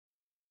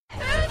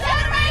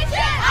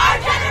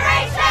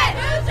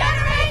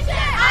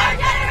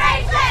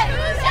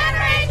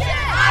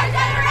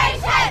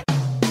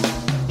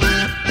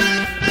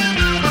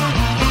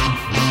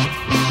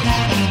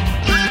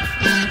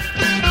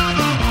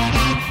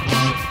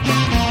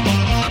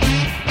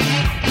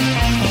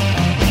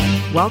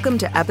welcome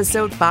to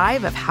episode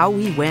 5 of How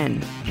We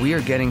Win. We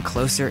are getting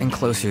closer and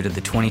closer to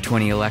the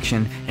 2020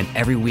 election, and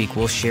every week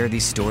we'll share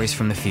these stories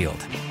from the field.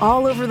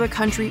 All over the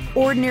country,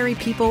 ordinary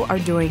people are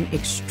doing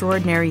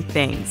extraordinary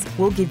things.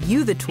 We'll give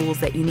you the tools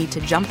that you need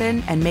to jump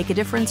in and make a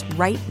difference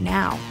right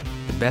now.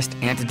 The best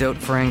antidote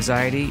for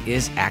anxiety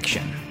is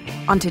action.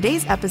 On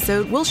today's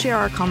episode, we'll share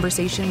our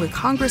conversation with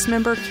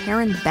Congressmember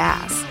Karen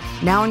Bass.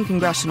 Now in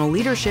congressional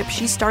leadership,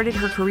 she started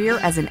her career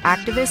as an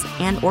activist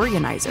and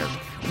organizer.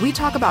 We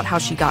talk about how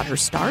she got her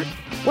start,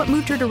 what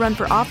moved her to run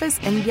for office,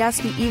 and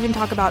yes, we even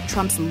talk about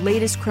Trump's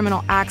latest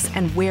criminal acts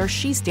and where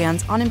she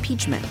stands on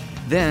impeachment.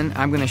 Then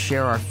I'm going to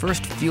share our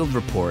first field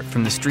report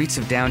from the streets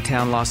of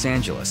downtown Los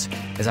Angeles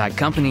as I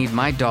accompanied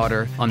my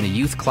daughter on the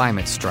youth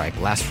climate strike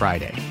last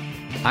Friday.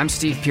 I'm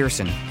Steve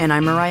Pearson. And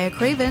I'm Mariah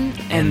Craven.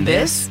 And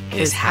this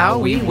is How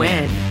We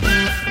Win.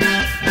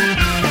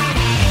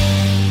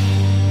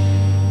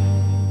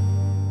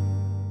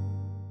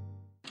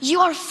 You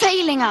are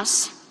failing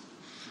us.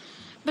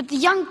 But the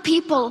young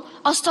people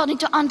are starting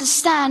to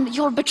understand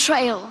your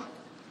betrayal.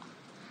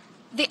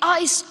 The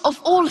eyes of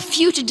all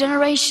future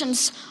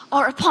generations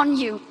are upon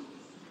you.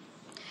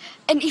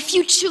 And if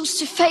you choose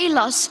to fail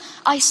us,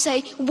 I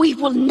say we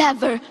will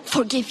never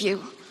forgive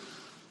you.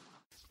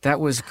 That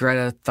was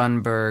Greta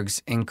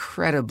Thunberg's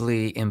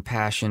incredibly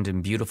impassioned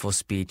and beautiful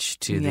speech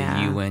to the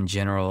UN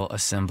General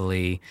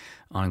Assembly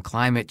on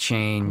climate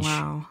change.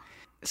 Wow.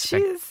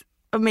 She's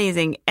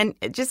amazing. And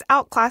just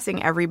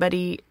outclassing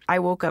everybody. I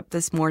woke up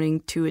this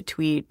morning to a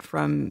tweet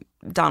from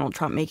Donald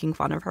Trump making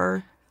fun of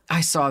her.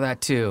 I saw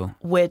that too.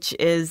 Which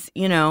is,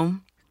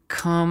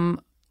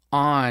 Come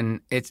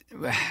on.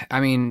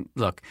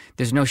 Look,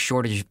 there's no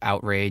shortage of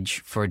outrage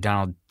for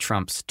Donald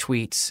Trump's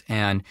tweets.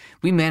 And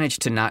we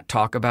managed to not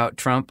talk about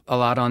Trump a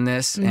lot on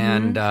this. Mm-hmm.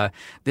 And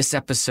this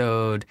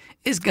episode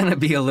is going to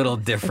be a little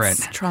different.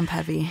 It's Trump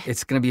heavy.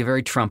 It's going to be a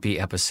very Trumpy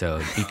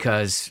episode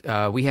because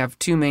we have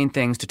two main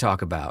things to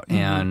talk about.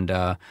 Mm-hmm.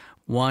 And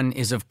one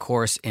is, of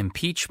course,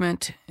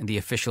 impeachment, the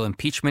official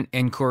impeachment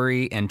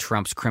inquiry and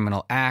Trump's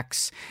criminal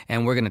acts.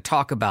 And we're going to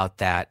talk about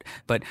that.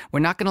 But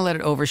we're not going to let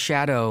it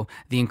overshadow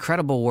the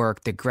incredible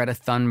work that Greta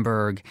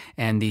Thunberg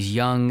and these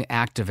young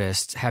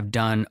activists have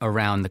done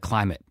around the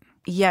climate.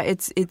 Yeah,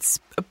 it's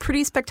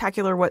pretty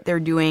spectacular what they're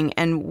doing.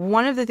 And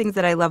one of the things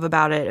that I love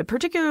about it,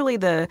 particularly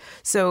Greta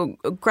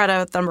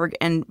Thunberg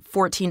and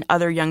 14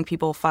 other young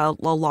people filed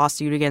a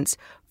lawsuit against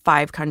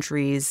 5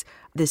 countries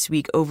this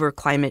week over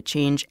climate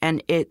change.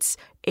 And it's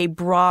a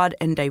broad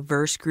and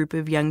diverse group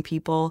of young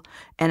people.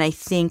 And I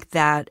think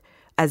that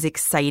as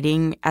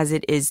exciting as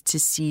it is to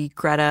see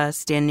Greta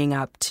standing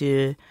up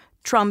to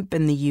Trump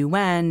and the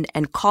UN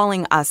and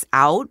calling us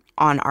out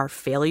on our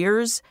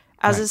failures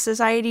as a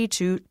society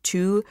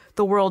to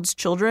the world's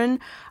children,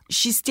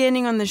 she's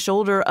standing on the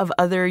shoulder of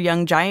other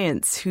young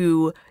giants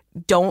who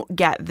don't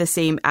get the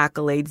same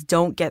accolades,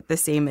 don't get the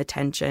same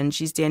attention.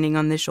 She's standing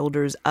on the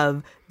shoulders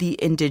of the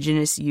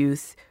indigenous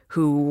youth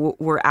who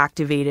were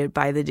activated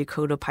by the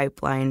Dakota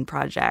Pipeline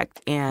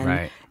Project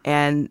and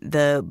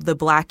the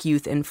Black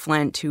youth in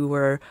Flint who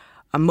were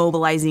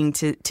mobilizing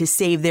to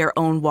save their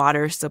own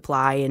water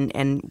supply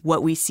and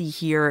what we see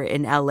here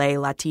in LA,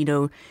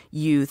 Latino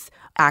youth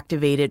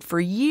activated for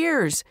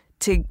years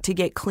to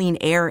get clean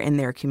air in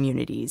their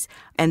communities.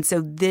 And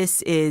so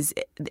this is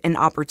an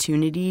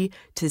opportunity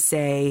to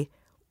say,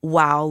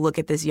 wow, look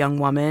at this young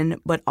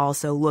woman, but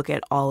also look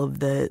at all of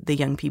the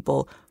young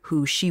people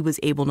who she was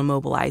able to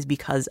mobilize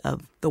because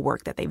of the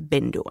work that they've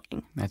been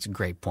doing. That's a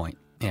great point.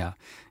 Yeah.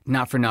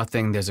 Not for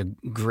nothing, there's a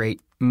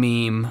great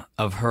meme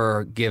of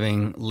her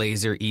giving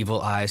laser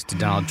evil eyes to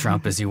Donald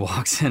Trump as he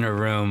walks in a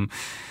room,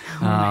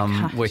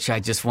 which I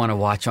just want to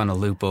watch on a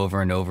loop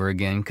over and over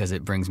again because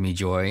it brings me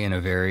joy in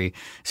a very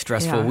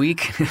stressful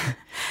week.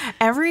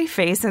 Every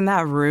face in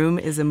that room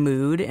is a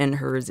mood, and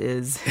hers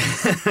is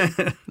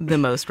the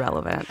most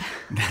relevant.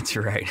 That's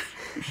right.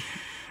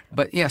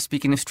 But yeah,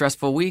 speaking of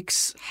stressful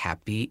weeks,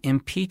 happy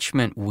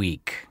impeachment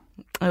week.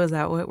 Oh, is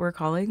that what we're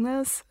calling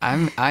this?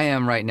 I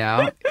am right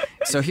now.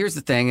 So here's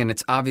the thing, and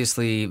it's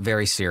obviously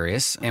very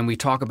serious. And we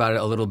talk about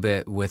it a little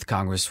bit with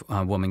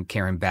Congresswoman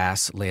Karen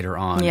Bass later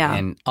on. Yeah.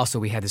 And also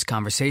we had this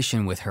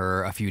conversation with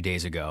her a few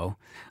days ago.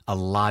 A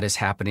lot is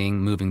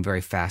happening, moving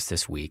very fast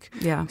this week.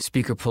 Yeah.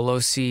 Speaker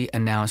Pelosi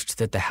announced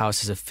that the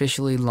House has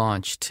officially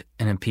launched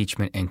an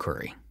impeachment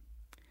inquiry.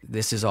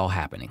 This is all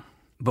happening.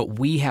 But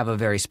we have a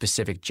very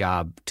specific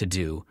job to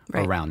do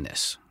around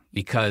this.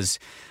 Because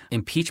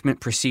impeachment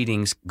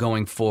proceedings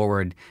going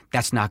forward,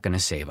 that's not going to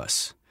save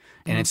us.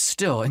 And it's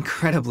still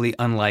incredibly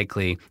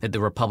unlikely that the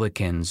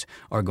Republicans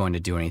are going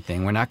to do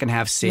anything. We're not going to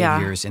have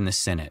saviors in the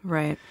Senate.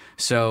 Right.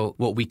 So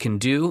what we can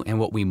do and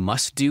what we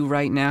must do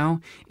right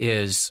now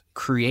is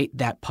create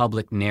that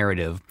public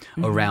narrative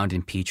around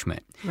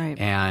impeachment. Right.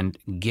 and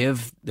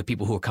give the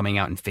people who are coming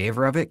out in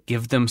favor of it,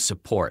 give them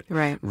support.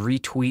 Right.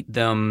 Retweet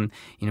them,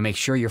 make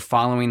sure you're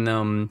following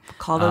them.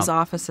 Call those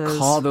offices.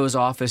 Call those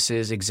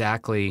offices,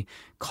 exactly.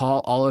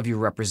 Call all of your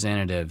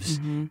representatives,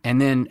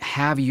 and then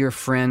have your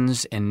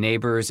friends and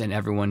neighbors and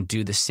everyone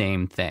do the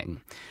same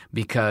thing,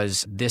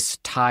 because this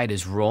tide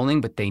is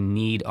rolling, but they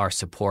need our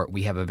support.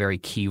 We have a very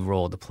key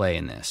role to play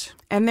in this.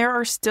 And there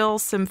are still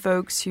some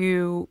folks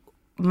who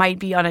might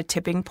be on a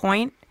tipping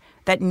point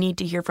that need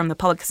to hear from the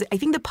public. Because I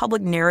think the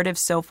public narrative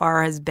so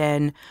far has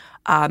been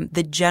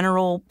the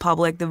general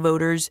public, the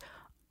voters,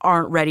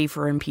 aren't ready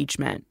for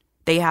impeachment.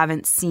 They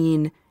haven't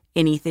seen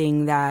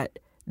anything that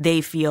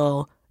they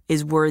feel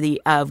is worthy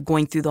of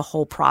going through the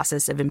whole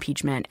process of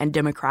impeachment, and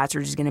Democrats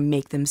are just going to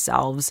make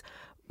themselves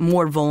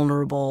more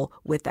vulnerable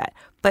with that.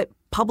 But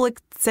public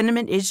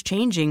sentiment is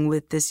changing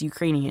with this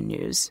Ukrainian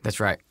news.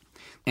 That's right.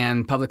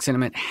 And public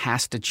sentiment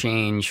has to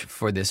change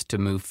for this to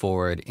move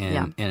forward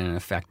in an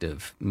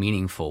effective,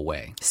 meaningful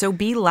way. So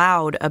be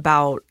loud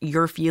about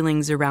your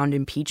feelings around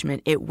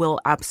impeachment. It will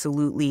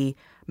absolutely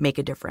make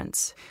a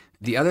difference.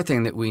 The other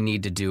thing that we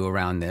need to do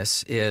around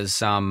this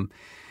is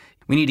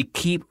we need to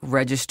keep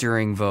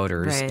registering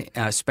voters, Right.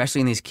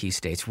 Especially in these key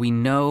states. We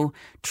know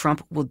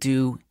Trump will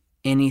do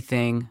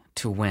anything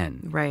to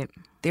win. Right.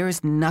 There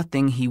is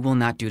nothing he will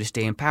not do to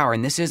stay in power.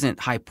 And this isn't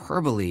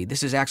hyperbole.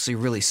 This is actually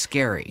really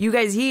scary. You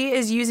guys, he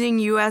is using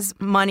U.S.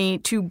 money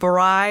to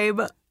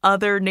bribe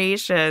other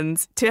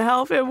nations to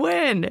help him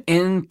win.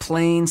 In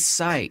plain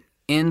sight.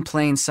 In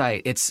plain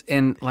sight.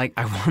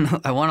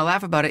 I want to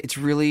laugh about it. It's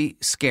really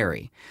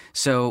scary.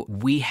 So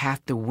we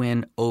have to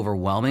win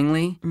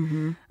overwhelmingly.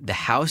 Mm-hmm. The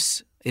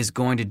House is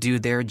going to do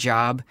their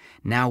job.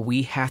 Now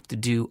we have to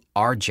do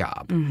our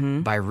job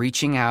by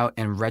reaching out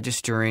and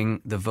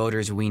registering the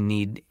voters we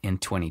need in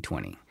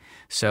 2020.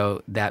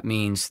 So that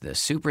means the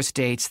super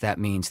states. That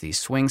means these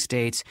swing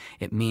states.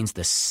 It means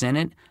the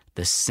Senate.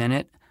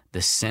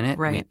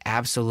 Right. We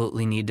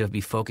absolutely need to be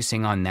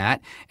focusing on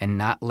that and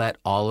not let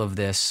all of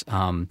this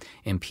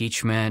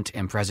impeachment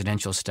and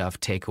presidential stuff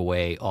take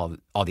away all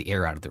the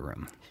air out of the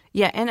room.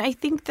 Yeah, and I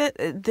think that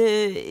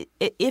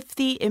if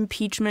the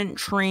impeachment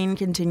train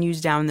continues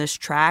down this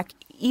track,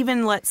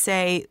 even let's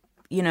say,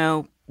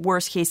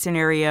 worst case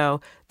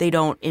scenario, they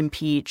don't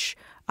impeach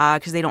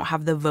because they don't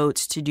have the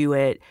votes to do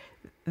it.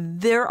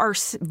 There are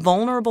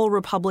vulnerable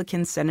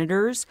Republican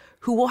senators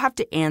who will have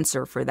to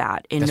answer for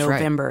that in That's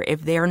November right.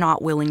 if they're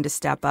not willing to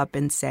step up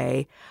and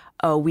say,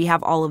 "Oh, we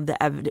have all of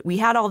the evidence. We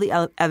had all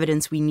the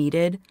evidence we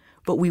needed,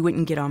 but we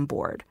wouldn't get on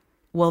board."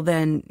 Well,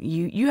 then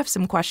you have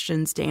some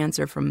questions to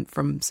answer from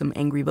some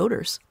angry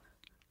voters.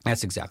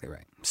 That's exactly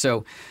right.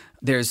 So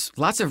there's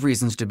lots of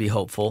reasons to be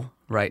hopeful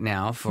right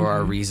now for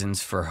our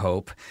reasons for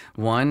hope.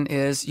 One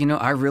is,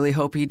 I really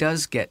hope he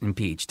does get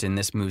impeached and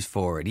this moves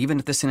forward. Even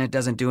if the Senate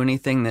doesn't do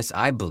anything,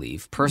 I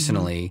believe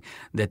personally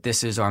that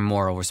this is our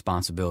moral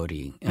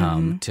responsibility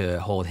to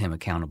hold him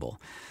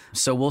accountable.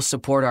 So we'll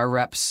support our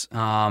reps.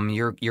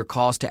 Your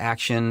calls to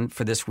action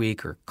for this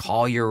week are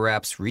call your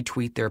reps,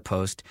 retweet their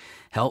post,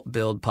 help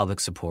build public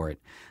support.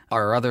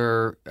 Our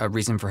other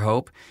reason for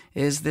hope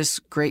is this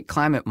great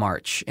climate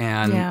march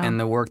and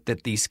the work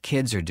that these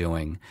kids are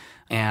doing.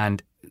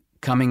 And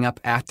coming up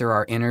after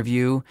our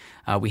interview,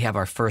 we have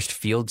our first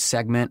field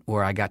segment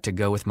where I got to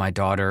go with my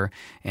daughter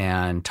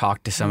and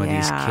talk to some of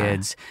these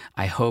kids.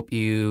 I hope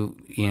you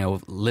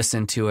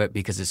listen to it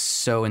because it's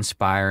so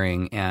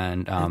inspiring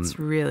and it's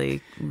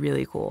really,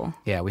 really cool.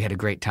 Yeah, we had a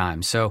great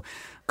time. So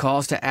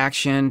calls to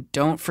action.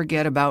 Don't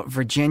forget about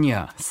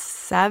Virginia.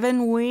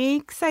 7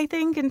 weeks, I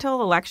think,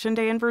 until Election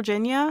Day in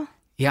Virginia.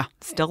 Yeah.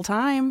 Still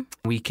time.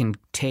 We can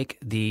take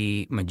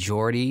the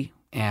majority,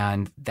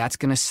 and that's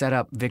going to set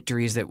up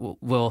victories that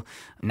will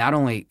not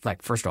only,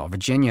 first of all,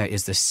 Virginia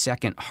is the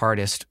second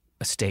hardest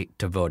state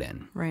to vote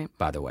in, right?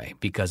 By the way,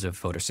 because of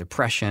voter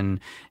suppression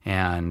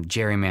and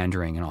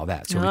gerrymandering and all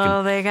that.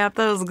 So they got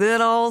those good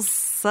old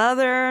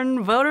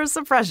Southern voter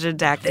suppression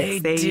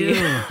tactics. They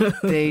do.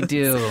 They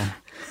do.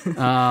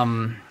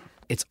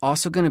 It's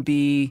also going to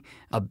be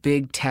a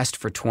big test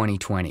for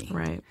 2020.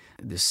 Right.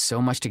 There's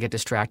so much to get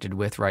distracted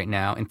with right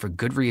now, and for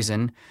good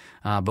reason,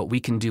 but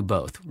we can do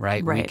both,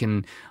 right? We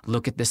can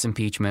look at this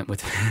impeachment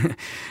with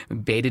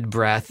bated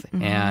breath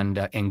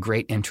and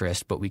great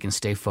interest, but we can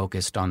stay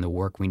focused on the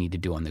work we need to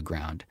do on the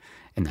ground,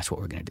 and that's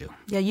what we're going to do.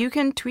 Yeah, you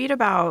can tweet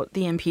about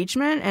the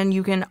impeachment, and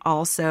you can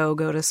also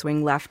go to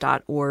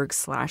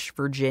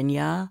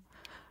swingleft.org/Virginia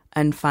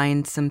and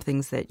find some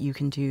things that you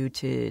can do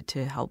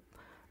to help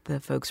the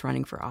folks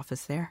running for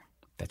office there.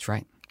 That's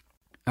right.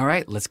 All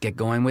right, let's get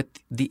going with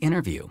the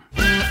interview.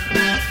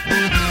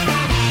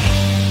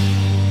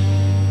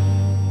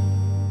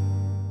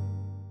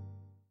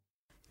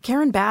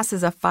 Karen Bass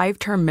is a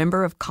 5-term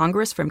member of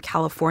Congress from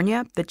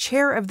California, the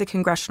chair of the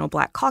Congressional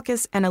Black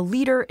Caucus, and a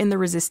leader in the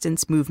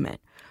resistance movement.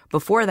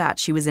 Before that,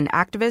 she was an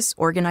activist,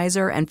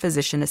 organizer, and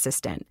physician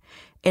assistant.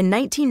 In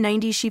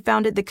 1990, she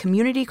founded the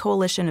Community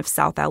Coalition of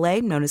South LA,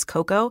 known as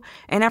COCO,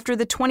 and after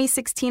the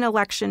 2016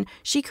 election,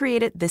 she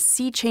created the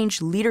Sea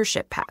Change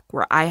Leadership PAC,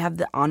 where I have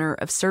the honor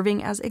of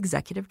serving as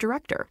executive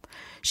director.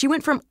 She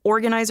went from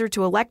organizer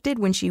to elected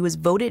when she was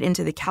voted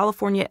into the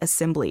California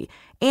Assembly,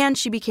 and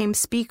she became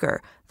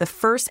Speaker, the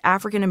first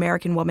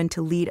African-American woman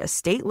to lead a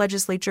state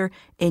legislature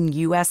in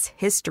U.S.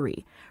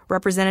 history.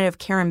 Representative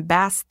Karen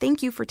Bass,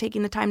 thank you for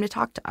taking the time to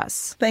talk to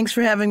us. Thanks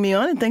for having me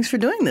on, and thanks for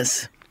doing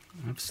this.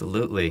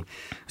 Absolutely.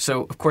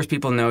 So, of course,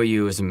 people know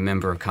you as a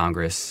member of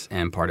Congress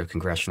and part of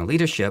congressional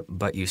leadership,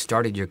 but you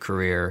started your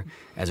career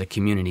as a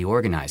community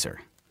organizer.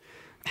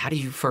 How did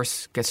you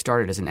first get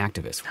started as an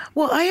activist?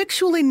 Well, I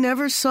actually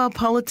never saw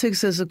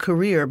politics as a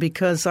career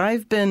because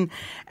I've been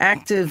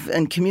active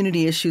in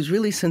community issues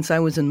really since I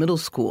was in middle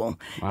school.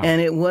 Wow.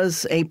 And it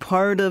was a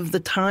part of the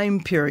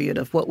time period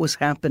of what was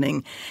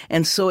happening.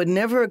 And so it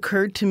never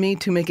occurred to me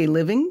to make a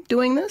living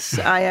doing this.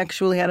 I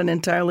actually had an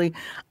entirely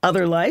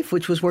other life,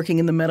 which was working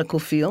in the medical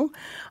field.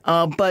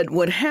 But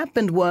what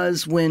happened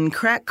was when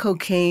crack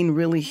cocaine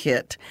really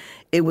hit,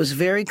 it was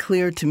very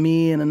clear to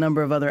me and a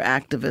number of other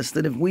activists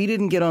that if we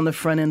didn't get on the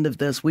front end of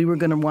this, we were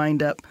going to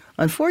wind up,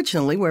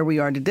 unfortunately, where we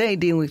are today,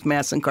 dealing with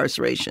mass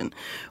incarceration.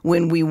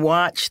 When we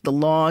watched the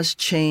laws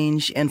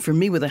change, and for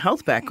me with a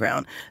health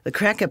background, the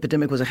crack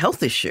epidemic was a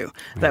health issue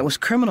that was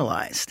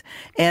criminalized.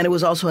 And it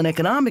was also an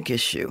economic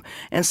issue.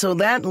 And so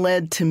that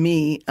led to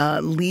me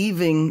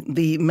leaving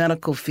the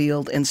medical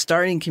field and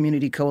starting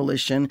Community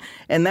Coalition.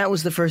 And that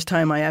was the first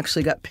time I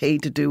actually got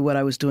paid to do what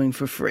I was doing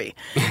for free.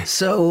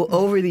 So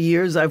over the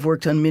years, I've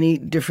worked on many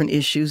different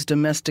issues,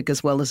 domestic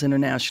as well as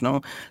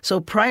international.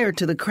 So prior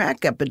to the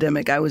crack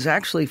epidemic, I was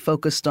actually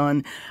focused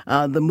on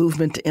the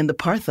movement to end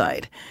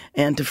apartheid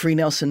and to free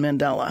Nelson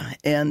Mandela.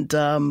 And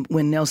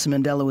when Nelson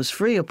Mandela was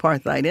free,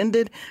 apartheid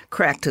ended,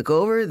 crack took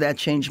over. That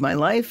changed my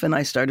life, and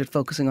I started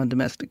focusing on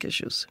domestic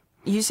issues.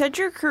 You said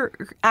your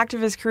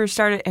activist career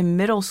started in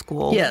middle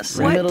school. Yes,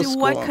 in middle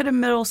school. What could a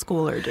middle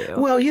schooler do?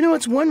 Well,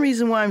 it's one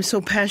reason why I'm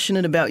so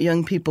passionate about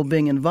young people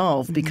being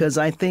involved, because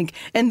I think,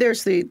 and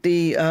there's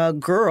the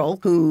girl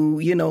who,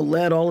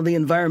 led all of the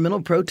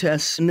environmental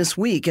protests this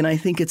week, and I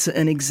think it's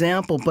an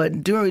example.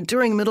 But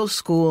during middle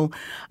school,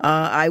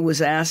 I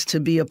was asked to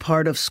be a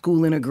part of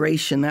school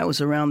integration. That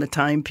was around the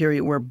time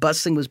period where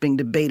busing was being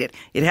debated.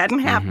 It hadn't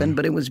happened,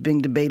 but it was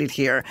being debated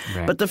here.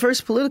 Right. But the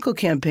first political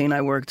campaign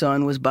I worked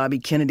on was Bobby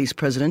Kennedy's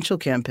presidential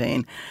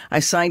campaign. I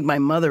signed my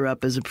mother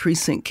up as a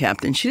precinct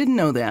captain. She didn't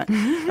know that.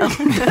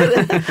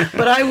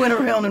 But I went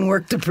around and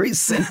worked a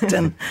precinct,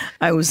 and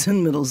I was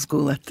in middle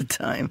school at the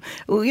time.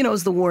 Well, it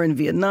was the war in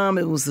Vietnam.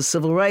 It was the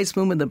civil rights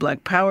movement, the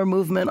Black Power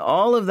movement.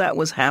 All of that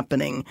was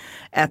happening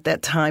at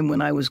that time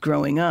when I was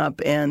growing up.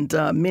 And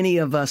many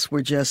of us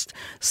were just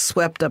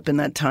swept up in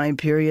that time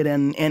period.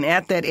 And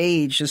at that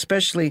age,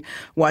 especially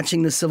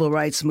watching the civil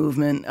rights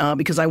movement,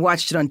 because I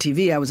watched it on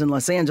TV. I was in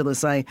Los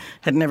Angeles. I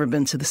had never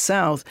been to the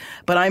South.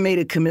 But I made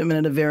a commitment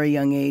at a very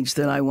young age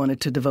that I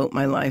wanted to devote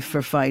my life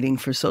for fighting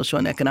for social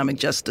and economic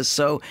justice.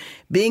 So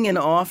being in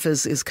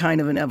office is kind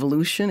of an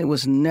evolution. It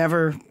was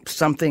never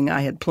something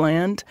I had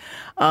planned.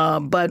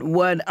 But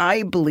what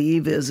I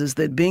believe is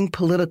that being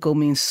political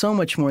means so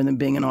much more than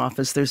being in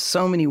office. There's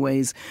so many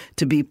ways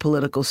to be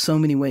political, so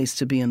many ways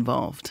to be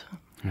involved.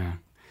 Yeah.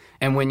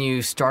 And when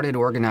you started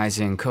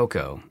organizing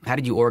COCO, how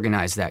did you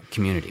organize that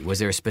community? Was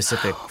there a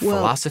specific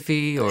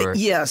philosophy or?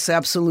 Yes,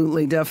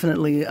 absolutely.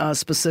 Definitely a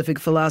specific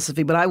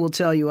philosophy. But I will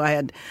tell you, I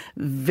had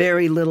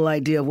very little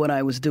idea of what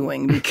I was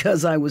doing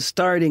because I was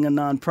starting a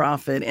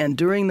nonprofit. And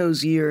during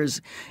those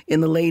years in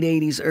the late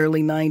 80s,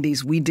 early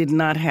 90s, we did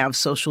not have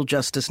social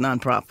justice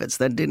nonprofits.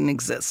 That didn't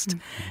exist.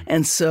 Mm-hmm.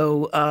 And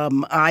so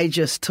I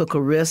just took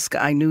a risk.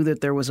 I knew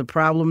that there was a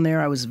problem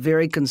there. I was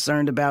very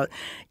concerned about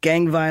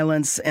gang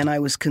violence, and I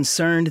was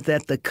concerned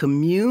that the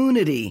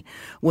community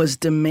was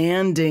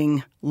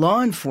demanding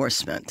law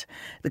enforcement.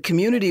 The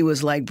community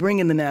was like, bring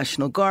in the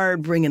National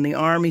Guard, bring in the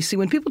Army. See,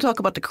 when people talk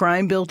about the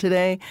crime bill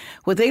today,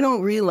 what they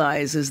don't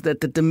realize is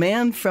that the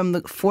demand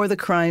for the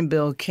crime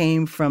bill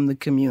came from the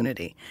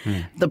community.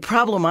 The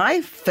problem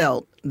I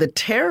felt, the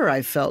terror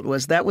I felt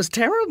was that was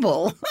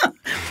terrible.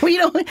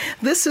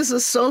 This is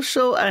a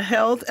social, a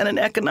health, and an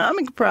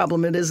economic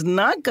problem. It is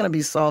not going to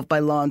be solved by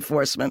law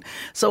enforcement.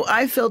 So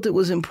I felt it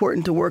was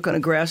important to work on a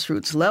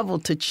grassroots level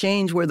to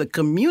change where the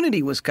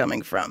community was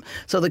coming from.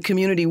 So the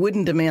community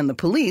wouldn't demand the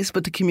police,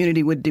 but the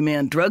community would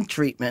demand drug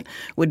treatment,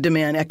 would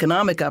demand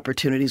economic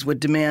opportunities, would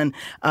demand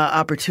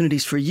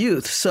opportunities for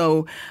youth.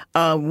 So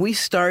we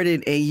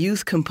started a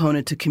youth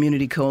component to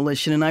Community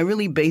Coalition, and I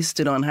really based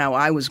it on how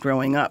I was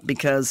growing up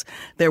because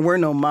there were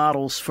no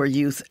models for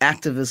youth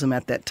activism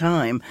at that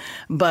time.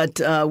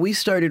 But we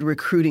started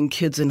recruiting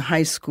kids in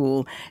high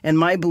school, and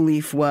my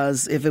belief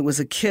was if it was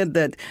a kid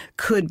that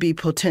could be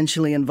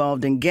potentially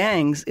involved in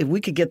gangs, if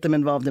we could get them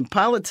involved in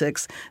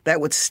politics,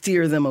 that would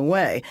steer them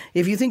away.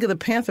 If you think of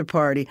the Panther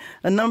Party,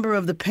 a number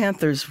of the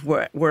Panthers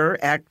were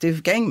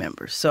active gang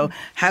members. So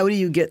how do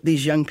you get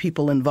these young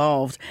people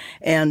involved?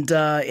 And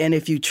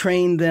if you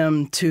train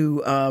them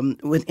to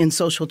in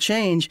social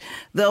change,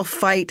 they'll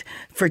fight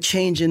for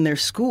change in their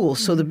school.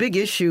 So So the big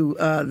issue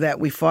that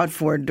we fought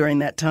for during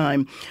that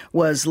time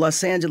was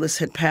Los Angeles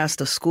had passed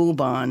a school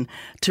bond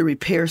to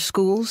repair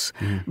schools,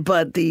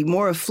 but the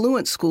more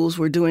affluent schools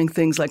were doing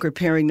things like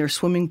repairing their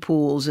swimming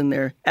pools and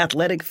their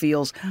athletic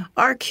fields.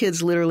 Our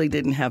kids literally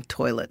didn't have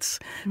toilets.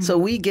 So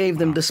we gave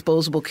them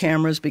disposable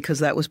cameras because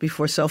that was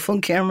before cell phone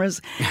cameras,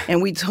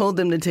 and we told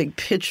them to take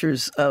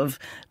pictures of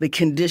the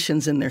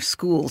conditions in their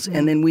schools,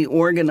 and then we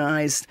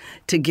organized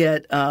to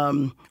get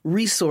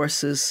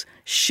resources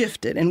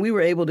shifted, and we were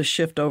able to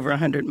shift over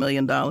 $100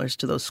 million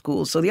to those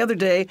schools. So the other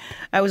day,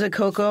 I was at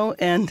Cocoa,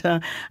 and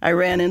I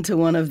ran into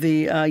one of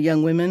the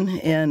young women,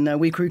 and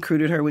we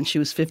recruited her when she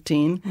was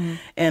 15,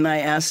 and I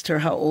asked her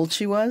how old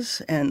she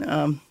was,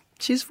 and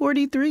she's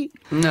 43.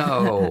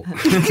 No,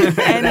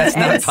 that's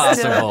not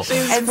possible.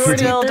 And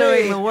still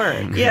doing the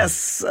work.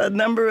 Yes, a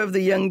number of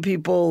the young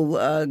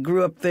people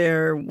grew up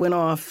there, went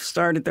off,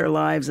 started their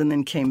lives, and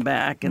then came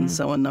back. And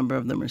so a number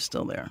of them are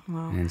still there.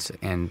 Wow.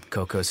 And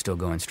Cocoa's still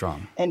going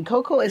strong. And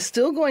Cocoa is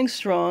still going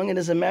strong. And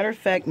as a matter of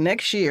fact,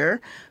 next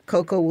year,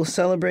 Cocoa will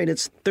celebrate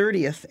its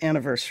 30th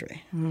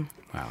anniversary.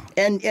 Wow.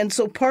 And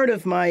so part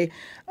of my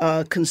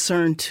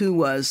concern, too,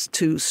 was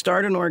to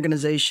start an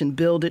organization,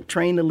 build it,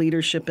 train the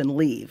leadership, and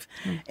leave,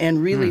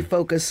 and really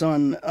focus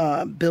on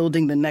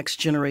building the next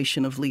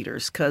generation of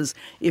leaders. Because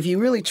if you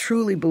really,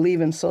 truly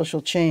believe in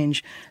social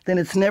change, then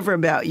it's never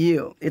about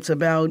you. It's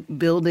about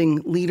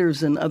building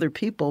leaders and other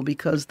people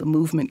because the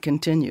movement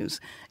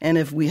continues. And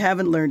if we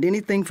haven't learned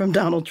anything from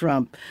Donald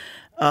Trump,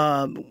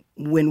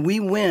 when we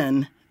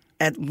win,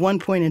 at one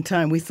point in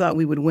time, we thought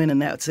we would win,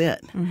 and that's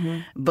it.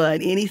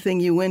 But anything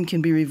you win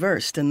can be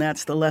reversed, and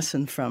that's the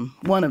lesson from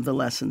one of the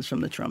lessons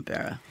from the Trump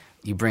era.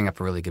 You bring up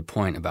a really good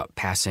point about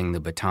passing the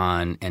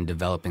baton and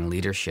developing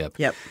leadership.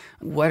 Yep.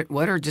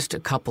 What are just a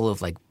couple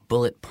of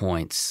bullet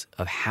points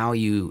of how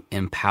you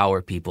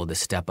empower people to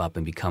step up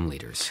and become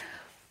leaders?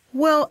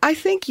 Well, I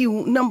think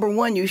number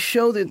one, you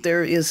show that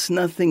there is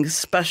nothing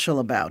special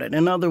about it.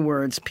 In other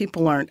words,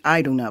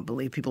 I do not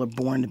believe people are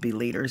born to be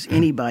leaders.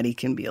 Anybody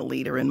can be a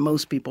leader, and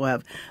most people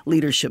have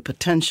leadership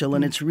potential,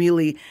 and it's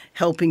really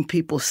helping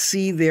people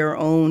see their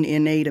own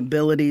innate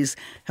abilities,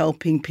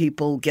 helping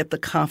people get the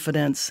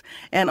confidence,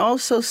 and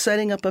also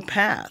setting up a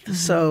path.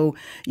 So,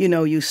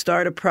 you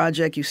start a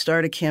project, you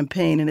start a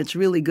campaign, and it's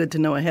really good to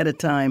know ahead of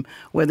time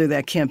whether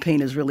that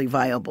campaign is really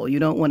viable. You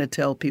don't want to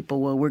tell people,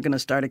 well, we're going to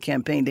start a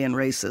campaign to end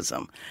racism.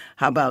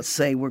 How about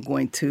say we're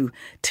going to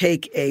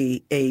take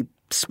a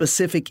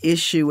specific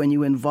issue and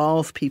you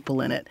involve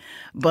people in it,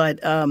 but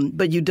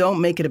you don't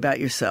make it about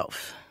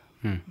yourself.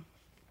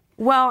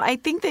 Well, I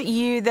think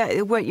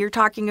that what you're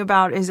talking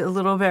about is a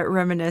little bit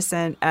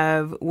reminiscent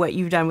of what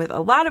you've done with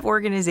a lot of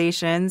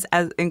organizations,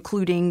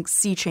 including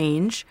Sea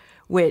Change,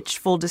 which,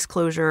 full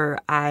disclosure,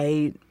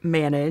 I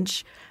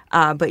manage,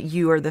 but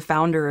you are the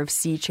founder of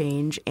Sea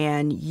Change,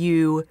 and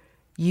you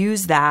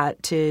use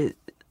that to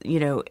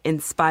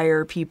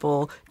inspire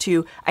people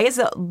to, I guess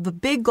the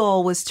big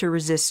goal was to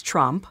resist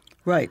Trump.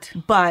 Right.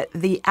 But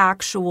the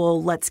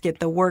actual let's get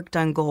the work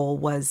done goal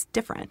was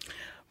different.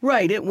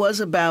 Right. It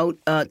was about,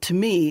 to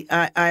me,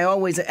 I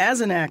always,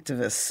 as an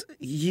activist,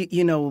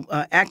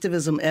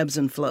 activism ebbs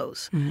and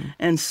flows.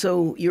 And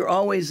so you're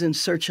always in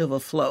search of a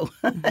flow.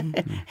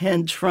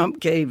 And Trump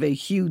gave a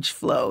huge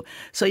flow.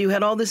 So you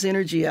had all this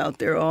energy out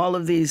there, all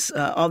these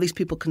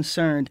people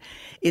concerned.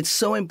 It's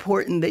so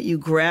important that you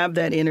grab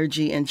that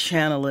energy and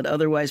channel it.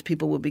 Otherwise,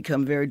 people will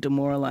become very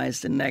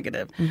demoralized and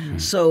negative.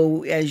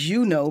 So as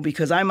you know,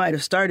 because I might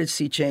have started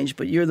Sea Change,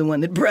 but you're the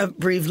one that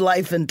breathed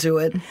life into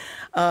it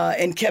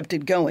and kept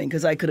it going,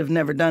 because I could have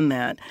never done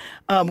that.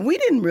 We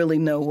didn't really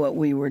know what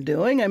we were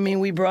doing. I mean,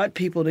 we brought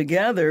people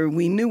together.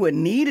 We knew what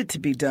needed to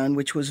be done,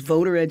 which was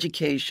voter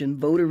education,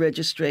 voter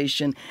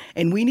registration,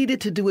 and we needed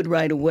to do it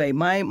right away.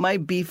 My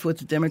beef with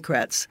the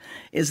Democrats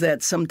is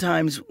that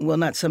sometimes, well,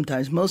 not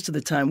sometimes, most of the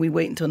time, we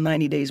wait until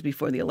 90 days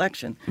before the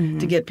election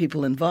to get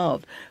people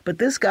involved. But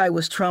this guy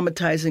was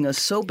traumatizing us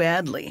so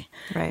badly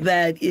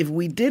that if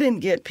we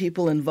didn't get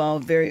people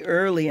involved very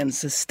early and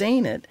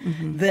sustain it,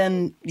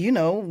 then,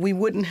 we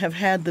wouldn't have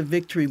had the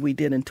victory we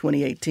did in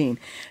 2018.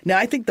 Now,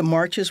 I think the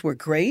marches were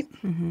great.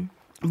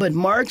 But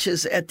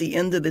marches, at the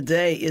end of the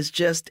day, is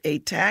just a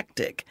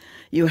tactic.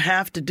 You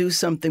have to do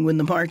something when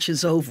the march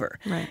is over.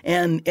 Right.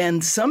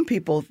 And some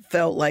people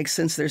felt like,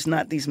 since there's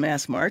not these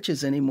mass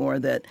marches anymore,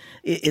 that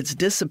it's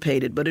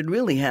dissipated, but it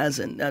really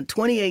hasn't.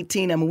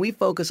 2018, I mean, we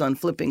focus on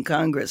flipping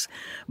Congress,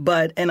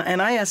 but and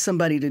I asked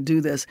somebody to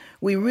do this.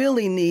 We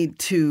really need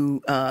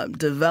to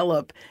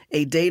develop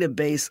a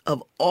database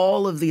of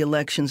all of the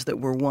elections that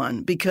were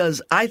won,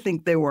 because I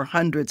think there were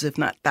hundreds, if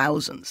not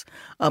thousands,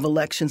 of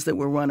elections that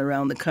were run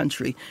around the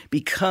country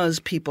because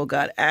people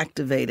got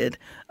activated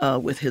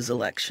with his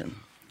election.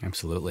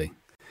 Absolutely.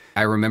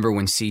 I remember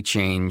when Sea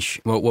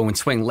Change, when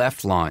Swing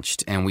Left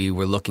launched and we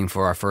were looking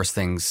for our first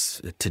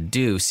things to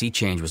do, Sea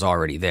Change was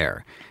already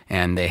there.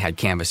 And they had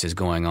canvases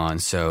going on,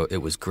 so it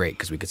was great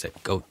because we could say,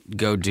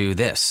 go do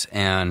this.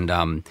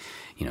 And,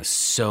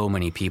 so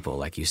many people,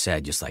 like you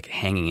said, just like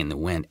hanging in the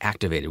wind,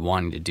 activated,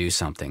 wanting to do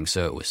something.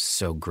 So it was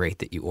so great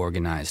that you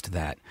organized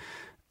that.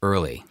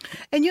 early.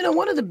 And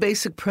one of the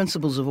basic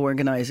principles of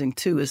organizing,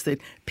 too, is that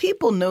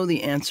people know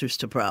the answers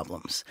to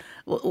problems.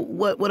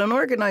 What an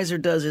organizer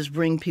does is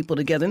bring people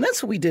together. And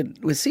that's what we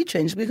did with Sea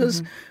Change,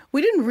 because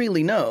we didn't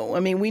really know. I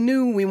mean, we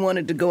knew we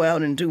wanted to go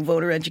out and do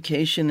voter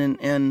education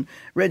and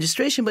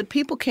registration, but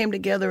people came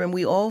together and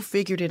we all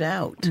figured it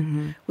out.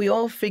 We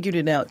all figured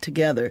it out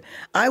together.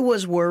 I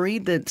was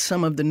worried that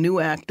some of the new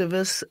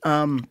activists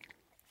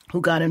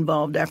who got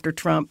involved after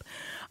Trump,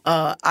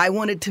 I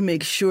wanted to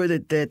make sure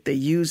that they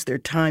used their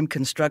time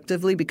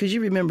constructively, because you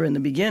remember in the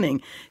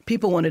beginning,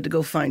 people wanted to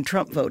go find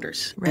Trump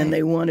voters, and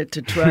they wanted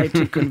to try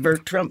to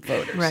convert Trump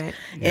voters. Right.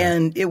 Yeah.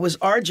 And it was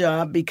our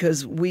job,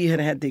 because we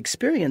had the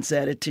experience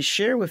at it, to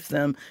share with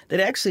them that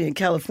actually in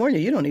California,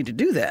 you don't need to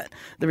do that.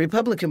 The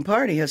Republican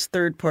Party has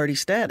third-party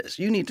status.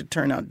 You need to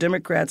turn out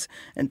Democrats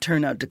and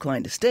turn out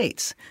declined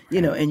estates,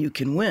 and you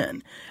can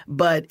win.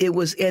 But it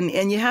was, and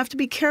you have to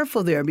be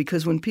careful there,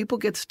 because when people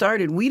get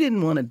started, we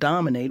didn't want to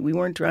dominate. We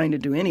weren't trying to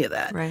do any of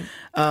that.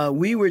 Right.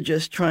 We were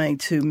just trying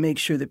to make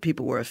sure that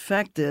people were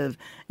effective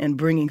in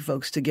bringing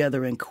folks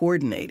together and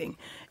coordinating.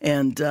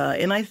 And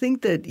I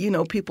think that,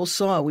 people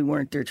saw we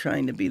weren't there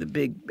trying to be the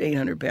big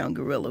 800-pound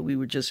gorilla. We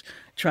were just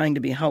trying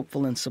to be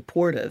helpful and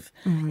supportive.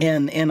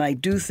 And I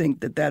do think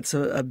that that's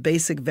a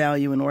basic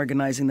value in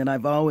organizing that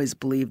I've always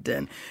believed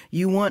in.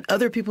 You want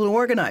other people to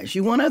organize.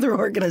 You want other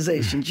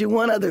organizations. You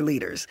want other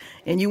leaders.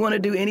 And you want to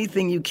do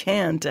anything you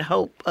can to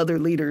help other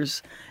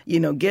leaders,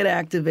 get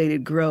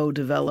activated, grow,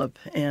 develop.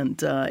 And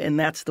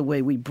that's the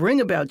way we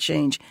bring about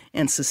change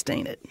and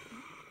sustain it.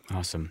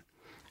 Awesome.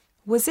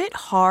 Was it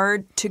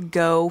hard to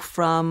go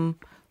from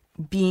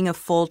being a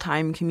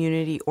full-time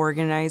community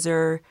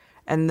organizer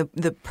and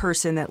the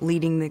person that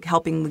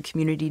helping the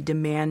community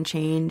demand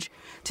change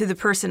to the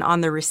person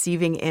on the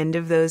receiving end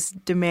of those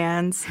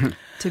demands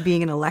to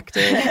being an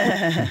elected?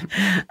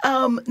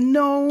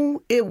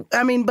 No.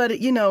 But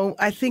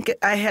I think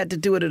I had to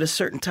do it at a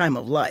certain time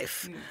of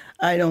life.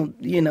 I don't,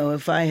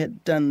 if I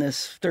had done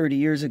this 30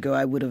 years ago,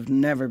 I would have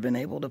never been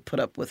able to put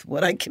up with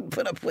what I can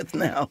put up with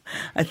now.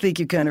 I think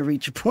you kind of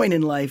reach a point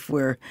in life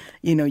where,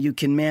 you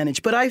can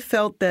manage. But I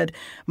felt that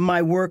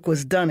my work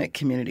was done at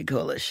Community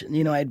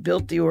Coalition. I had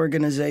built the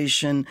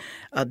organization,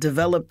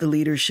 developed the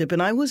leadership,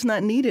 and I was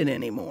not needed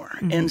anymore.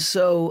 And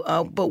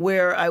so, but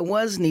where I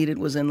was needed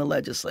was in the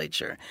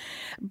legislature.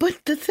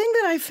 But the thing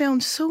that I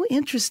found so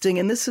interesting,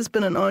 and this has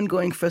been an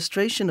ongoing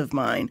frustration of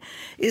mine,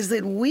 is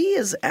that we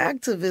as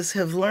activists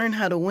have learned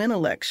how to win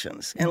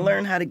elections and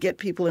learn how to get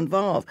people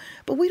involved,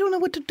 but we don't know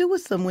what to do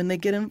with them when they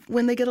get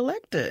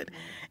elected.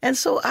 And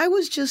so I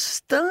was just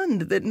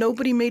stunned that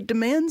nobody made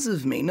demands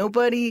of me.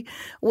 Nobody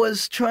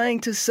was trying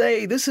to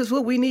say, this is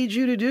what we need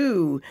you to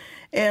do.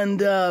 And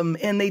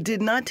they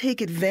did not take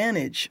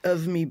advantage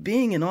of me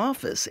being in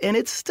office. And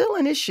it's still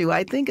an issue.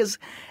 I think as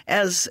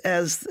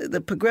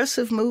the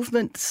progressive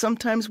movement,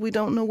 sometimes we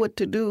don't know what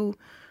to do.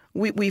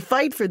 We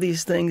fight for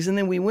these things, and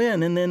then we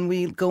win, and then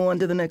we go on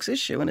to the next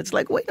issue. And it's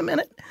like, wait a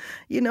minute.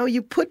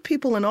 You put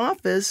people in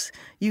office,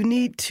 you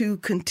need to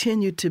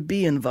continue to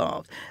be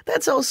involved.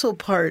 That's also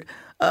part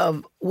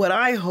of what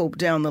I hope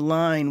down the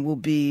line will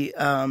be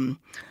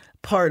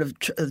part of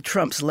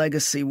Trump's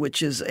legacy,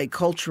 which is a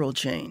cultural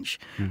change,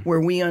 where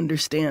we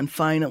understand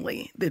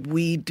finally that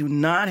we do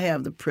not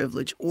have the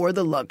privilege or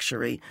the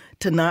luxury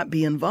to not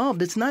be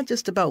involved. It's not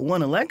just about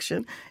one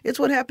election. It's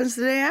what happens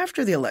the day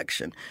after the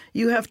election.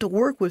 You have to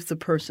work with the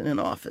person in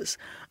office.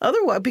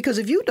 Otherwise, because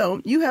if you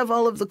don't, you have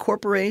all of the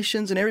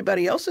corporations and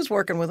everybody else is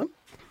working with them.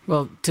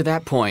 Well, to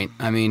that point,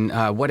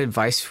 what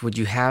advice would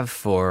you have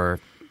for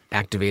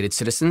activated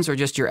citizens or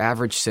just your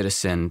average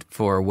citizen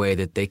for a way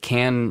that they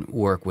can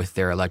work with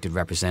their elected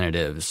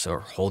representatives or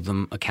hold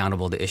them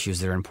accountable to issues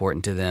that are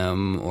important to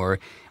them or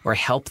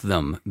help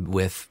them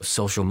with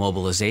social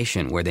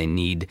mobilization where they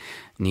need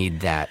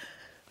that?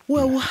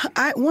 Well,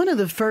 one of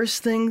the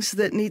first things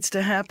that needs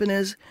to happen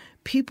is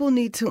people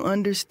need to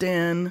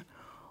understand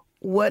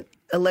what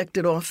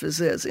elected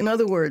office is. In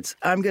other words,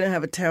 I'm going to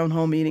have a town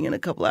hall meeting in a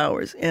couple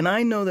hours, and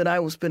I know that I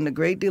will spend a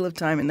great deal of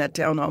time in that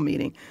town hall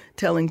meeting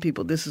telling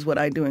people this is what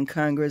I do in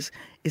Congress.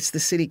 It's the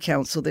city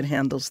council that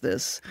handles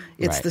this.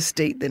 It's the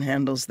state that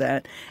handles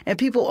that. And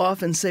people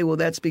often say, well,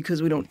 that's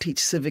because we don't teach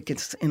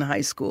civics in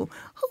high school.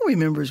 Who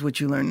remembers what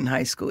you learned in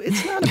high school?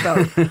 It's not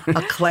about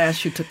a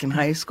class you took in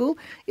high school.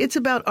 It's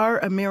about our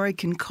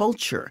American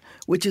culture,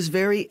 which is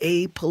very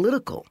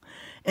apolitical.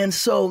 And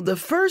so the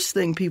first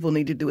thing people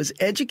need to do is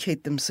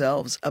educate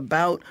themselves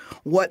about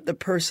what the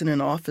person in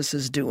office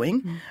is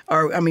doing,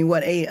 or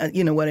what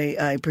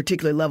a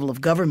particular level of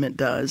government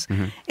does,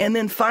 and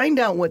then find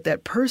out what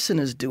that person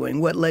is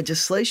doing, what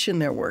legislation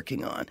they're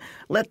working on.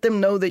 Let them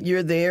know that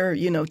you're there,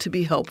 to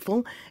be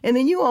helpful, and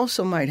then you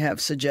also might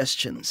have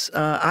suggestions.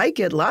 I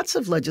get lots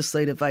of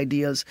legislative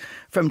ideas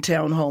from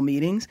town hall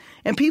meetings,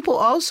 and people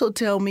also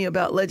tell me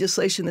about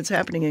legislation that's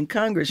happening in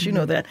Congress.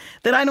 That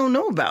I don't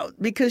know about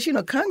because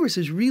Congress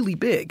is really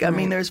big. I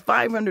mean, there's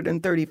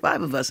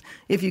 535 of us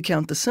if you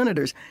count the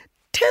senators.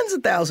 tens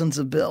of thousands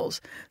of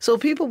bills. So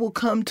people will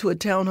come to a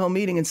town hall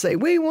meeting and say,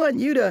 we want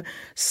you to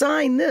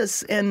sign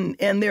this. And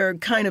they're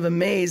kind of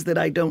amazed that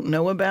I don't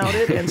know about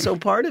it. And so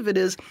part of it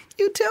is,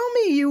 you tell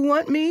me you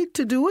want me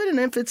to do it. And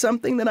if it's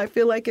something that I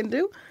feel I can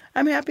do,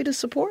 I'm happy to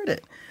support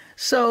it.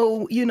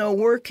 So,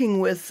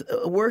 working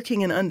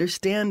and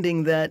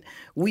understanding that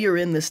we are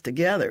in this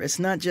together. It's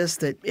not just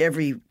that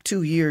every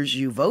 2 years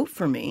you vote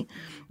for me,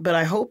 but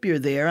I hope you're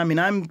there. I mean,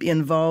 I'm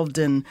involved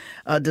in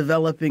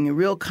developing a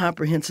real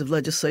comprehensive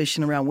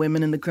legislation around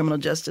women in the criminal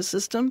justice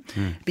system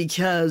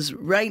because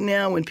right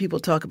now when people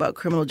talk about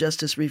criminal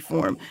justice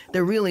reform,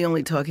 they're really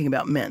only talking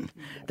about men.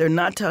 They're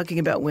not talking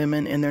about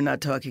women and they're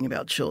not talking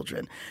about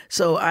children.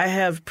 So I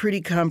have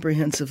pretty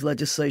comprehensive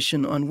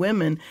legislation on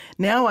women.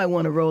 Now I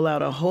want to roll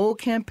out a whole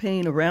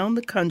campaign around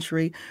the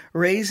country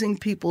raising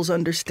people's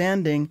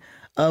understanding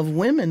of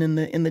women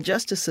in the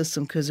justice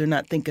system because they're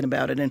not thinking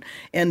about it.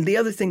 And the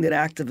other thing that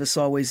activists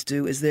always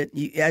do is that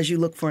as you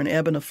look for an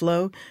ebb and a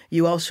flow,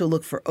 you also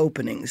look for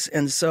openings.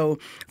 And so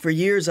for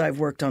years I've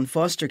worked on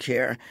foster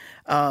care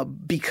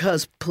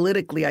because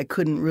politically I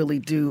couldn't really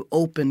do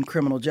open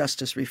criminal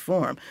justice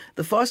reform.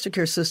 The foster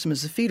care system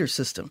is a feeder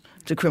system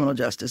to criminal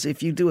justice.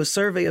 If you do a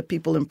survey of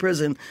people in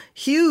prison,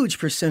 huge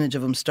percentage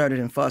of them started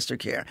in foster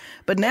care.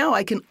 But now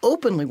I can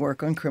openly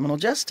work on criminal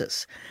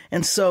justice.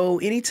 And so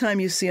anytime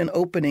you see an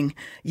opening,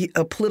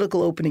 a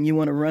political opening, you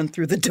want to run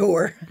through the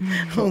door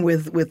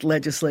with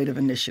legislative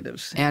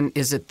initiatives. And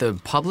is it the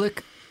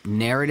public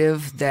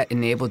narrative that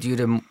enabled you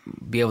to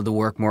be able to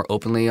work more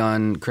openly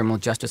on criminal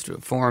justice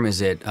reform?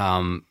 Is it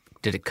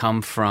did it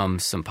come from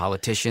some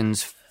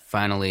politicians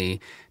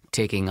finally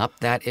taking up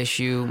that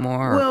issue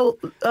more? Well,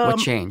 what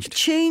changed?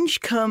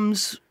 Change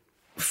comes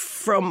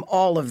from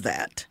all of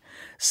that.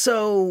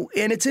 So,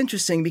 and it's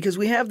interesting because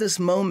we have this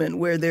moment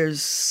where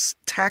there's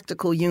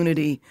tactical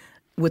unity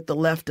with the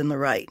left and the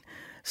right.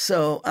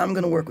 So I'm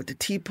going to work with the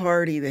Tea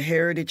Party, the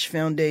Heritage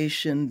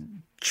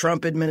Foundation,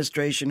 Trump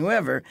administration,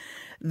 whoever,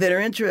 that are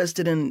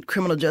interested in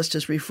criminal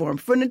justice reform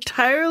for an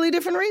entirely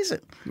different reason.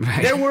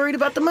 Right. They're worried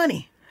about the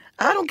money.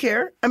 I don't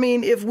care. I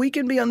mean, if we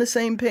can be on the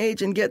same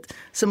page and get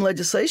some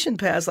legislation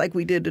passed like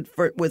we did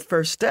with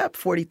First Step,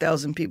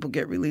 40,000 people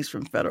get released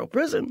from federal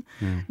prison,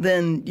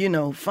 then,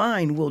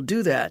 fine, we'll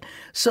do that.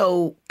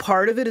 So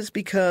part of it is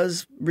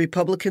because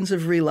Republicans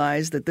have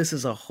realized that this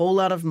is a whole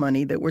lot of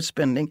money that we're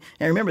spending.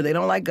 And remember, they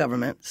don't like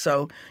government,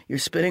 so you're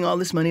spending all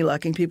this money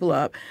locking people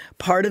up.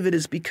 Part of it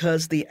is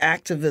because the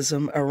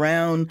activism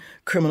around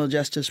criminal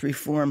justice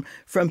reform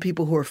from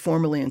people who are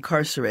formerly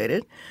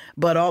incarcerated,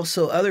 but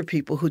also other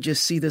people who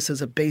just see this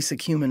as a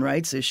basic human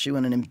rights issue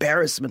and an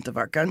embarrassment of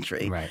our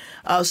country. Right.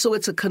 So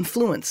it's a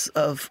confluence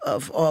of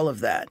all of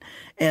that.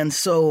 And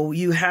so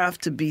you have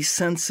to be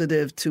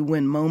sensitive to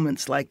when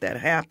moments like that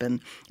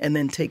happen and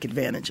then take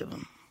advantage of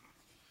them.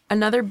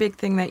 Another big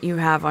thing that you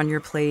have on your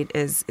plate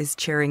is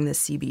chairing the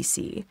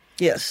CBC.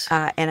 Yes.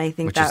 And I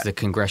think which is the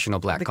Congressional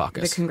Black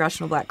Caucus. The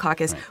Congressional Black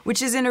Caucus, right.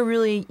 Which is in a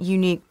really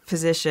unique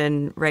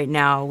position right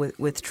now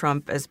with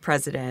Trump as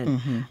president.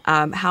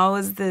 Mm-hmm. How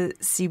is the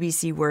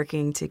CBC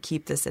working to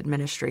keep this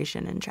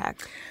administration in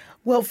check?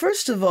 Well,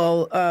 first of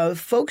all,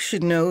 folks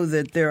should know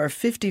that there are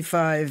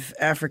 55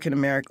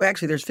 African-American –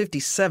 actually, there's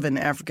 57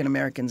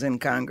 African-Americans in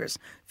Congress.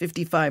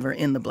 55 are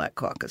in the Black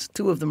Caucus.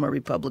 2 of them are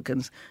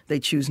Republicans. They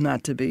choose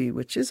not to be,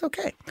 which is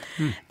okay.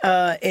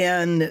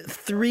 And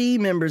 3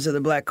 members of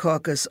the Black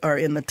Caucus are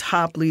in the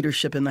top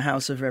leadership in the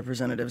House of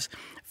Representatives.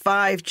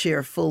 5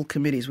 chair full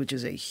committees, which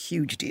is a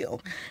huge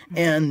deal,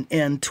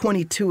 and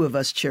 22 of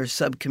us chair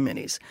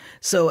subcommittees.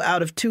 So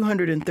out of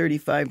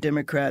 235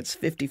 Democrats,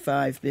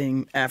 55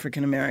 being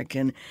African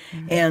American,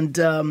 and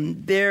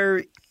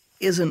there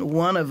isn't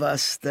one of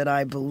us that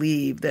I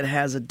believe that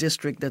has a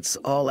district that's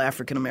all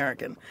African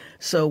American.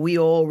 So we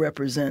all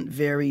represent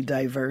very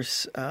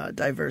diverse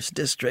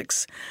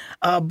districts.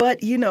 But,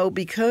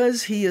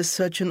 because he is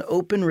such an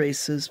open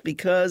racist,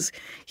 because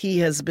he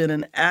has been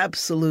an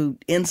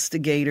absolute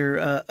instigator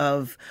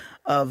of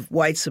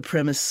white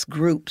supremacist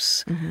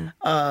groups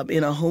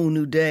in a whole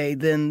new day,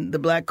 then the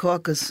Black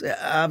Caucus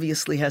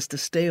obviously has to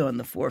stay on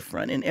the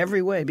forefront in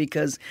every way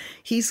because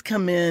he's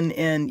come in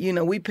and,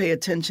 we pay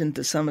attention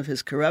to some of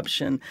his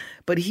corruption,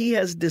 but he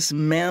has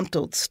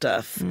dismantled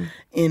stuff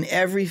in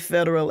every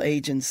federal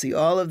agency.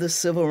 All of the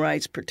civil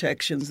rights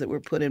protections that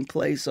were put in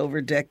place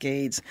over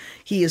decades,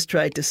 he has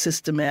tried to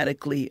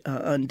systematically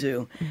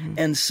undo.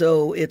 And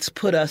so it's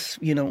put us,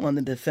 on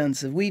the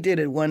defensive. We did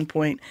at one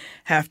point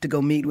have to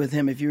go meet with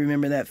him, if you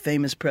remember that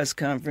famous press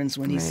conference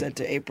when he said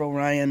to April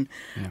Ryan,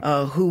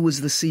 who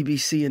was the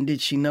CBC and did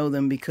she know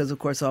them? Because, of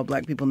course, all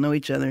black people know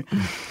each other.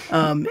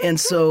 And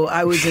so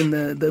I was in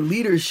the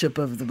leadership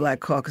of the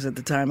Black Caucus at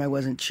the time. I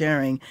wasn't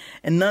chairing.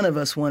 And none of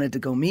us wanted to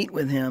go meet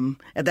with him.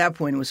 At that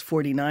point, it was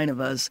 49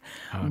 of us.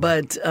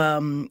 But,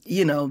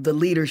 the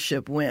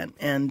leadership went.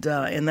 And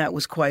that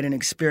was quite an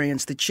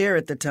experience. The chair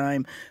at the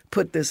time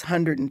put this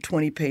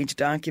 120-page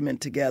document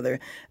together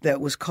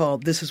that was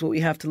called This Is What We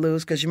Have to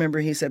Lose. Because you remember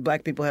he said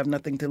black people have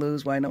nothing to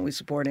lose? Why don't we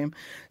support him?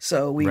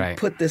 So we Right.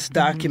 put this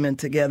document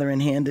together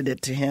and handed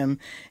it to him.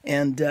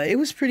 And it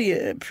was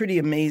pretty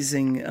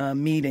amazing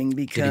meeting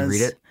because... Did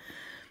he read it?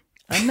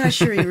 I'm not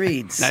sure he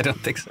reads. I don't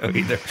think so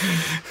either.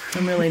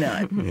 I'm really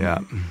not. Yeah.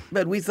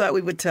 But we thought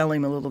we would tell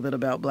him a little bit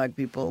about black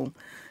people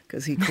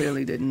because he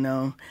clearly didn't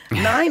know.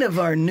 5 of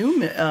our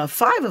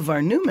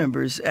new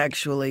members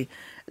actually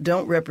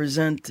don't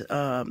represent.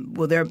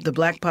 The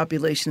black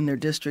population in their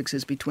districts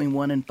is between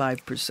 1% and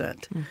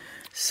 5%.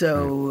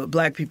 So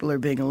black people are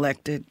being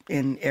elected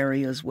in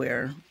areas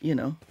where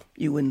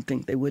you wouldn't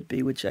think they would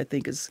be, which I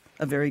think is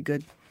a very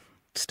good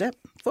step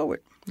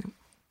forward.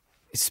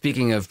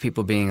 Speaking of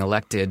people being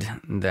elected,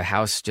 the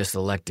House just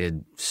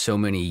elected so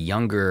many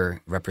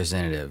younger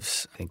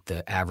representatives. I think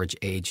the average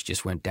age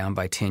just went down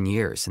by 10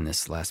 years in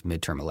this last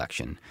midterm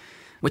election.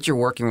 What's your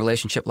working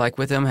relationship like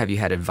with them? Have you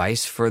had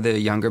advice for the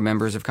younger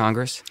members of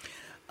Congress?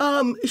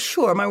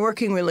 Sure. My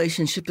working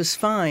relationship is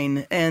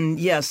fine. And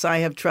yes, I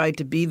have tried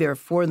to be there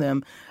for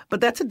them. But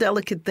that's a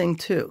delicate thing,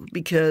 too,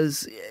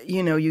 because,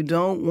 you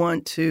don't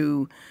want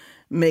to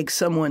make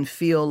someone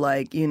feel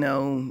like,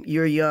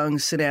 you're young,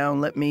 sit down,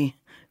 let me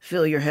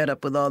fill your head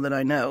up with all that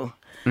I know.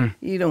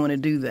 You don't want to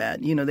do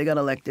that. They got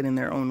elected in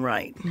their own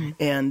right.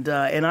 And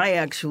I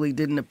actually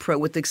didn't approach,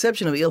 with the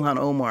exception of Ilhan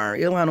Omar.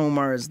 Ilhan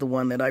Omar is the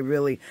one that I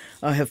really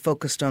have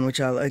focused on, which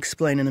I'll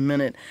explain in a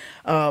minute.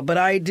 But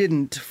I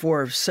didn't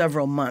for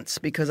several months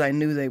because I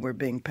knew they were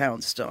being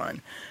pounced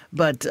on.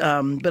 But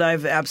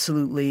I've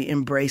absolutely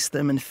embraced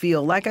them and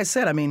feel, like I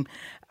said,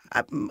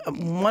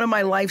 one of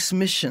my life's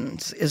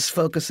missions is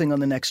focusing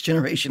on the next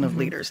generation of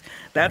leaders.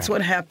 That's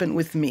what happened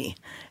with me.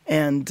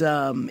 And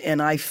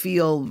I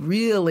feel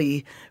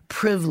really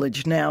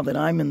privileged now that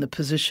I'm in the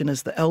position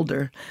as the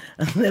elder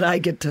that I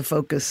get to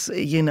focus,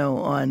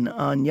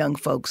 on young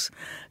folks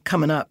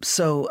coming up.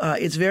 So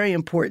it's very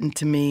important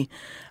to me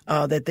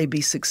that they be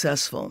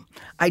successful.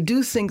 I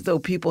do think, though,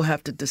 people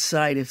have to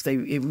decide if they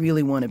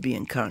really want to be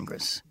in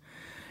Congress.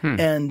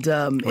 And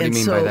What do you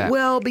mean by that?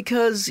 Well,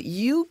 because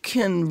you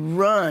can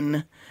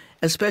run,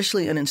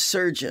 especially an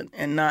insurgent,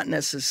 and not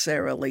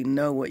necessarily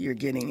know what you're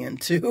getting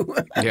into.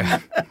 Yeah.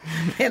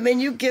 And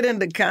then you get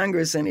into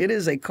Congress, and it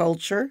is a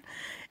culture,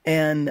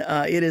 and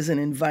it is an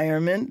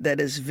environment that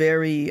is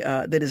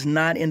that is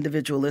not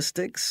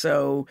individualistic.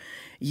 So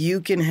you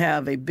can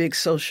have a big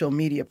social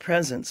media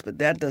presence, but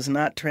that does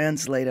not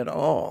translate at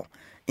all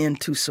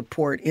into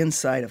support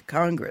inside of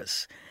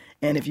Congress.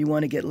 And if you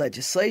want to get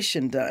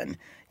legislation done,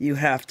 you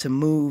have to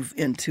move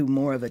into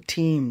more of a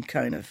team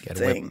kind of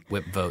thing.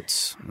 Whip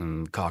votes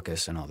and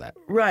caucus and all that.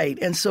 Right.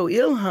 And so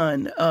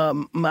Ilhan,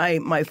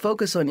 my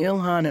focus on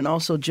Ilhan and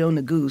also Joe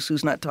Neguse,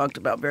 who's not talked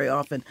about very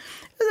often,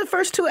 are the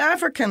first 2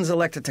 Africans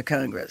elected to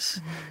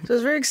Congress. So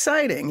it's very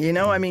exciting.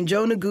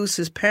 Joe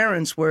Neguse's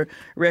parents were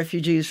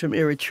refugees from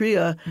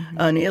Eritrea,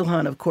 and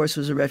Ilhan, of course,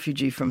 was a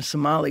refugee from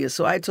Somalia.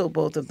 So I told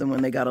both of them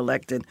when they got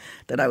elected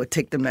that I would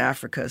take them to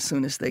Africa as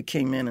soon as they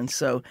came in. And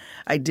so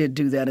I did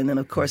do that. And then,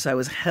 of course, I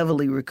was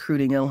heavily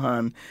recruiting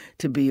Ilhan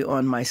to be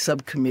on my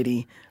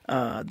subcommittee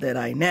that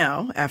I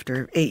now,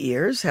 after 8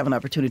 years, have an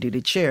opportunity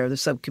to chair the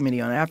subcommittee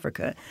on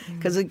Africa.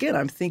 Because, again,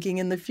 I'm thinking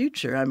in the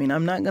future. I'm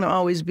not going to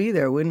always be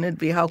there. Wouldn't it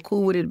be, how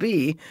cool would it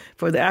be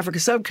for the Africa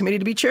subcommittee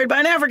to be chaired by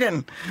an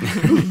African?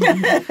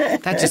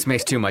 That just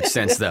makes too much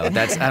sense, though. I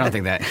don't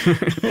think that.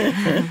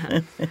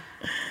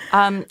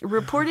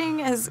 Reporting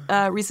has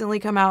recently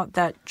come out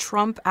that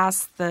Trump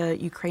asked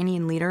the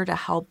Ukrainian leader to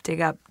help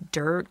dig up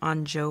dirt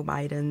on Joe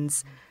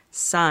Biden's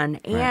son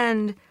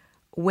and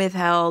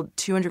withheld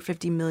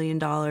 $250 million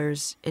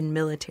in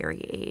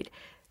military aid.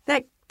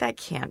 That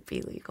can't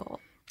be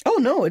legal. Oh,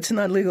 no, it's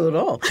not legal at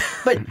all.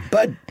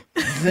 But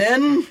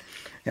then...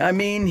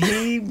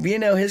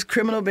 his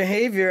criminal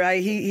behavior,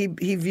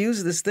 he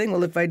views this thing,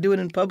 well, if I do it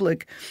in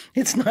public,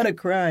 it's not a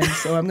crime,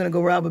 so I'm going to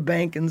go rob a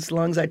bank, and as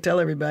long as I tell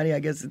everybody, I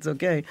guess it's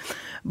okay.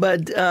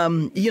 But,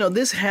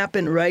 this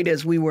happened right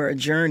as we were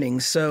adjourning,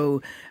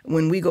 so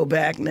when we go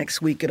back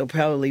next week, it'll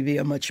probably be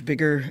a much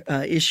bigger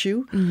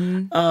issue.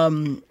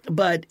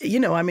 But,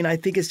 I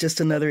think it's just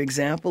another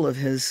example of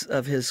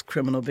his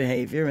criminal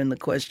behavior, and the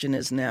question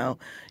is now,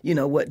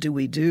 what do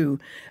we do?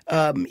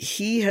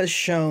 He has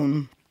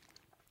shown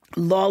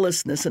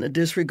lawlessness and a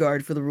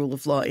disregard for the rule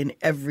of law in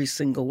every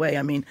single way.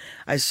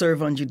 I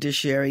serve on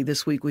judiciary.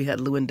 This week we had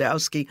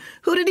Lewandowski,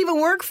 who didn't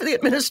even work for the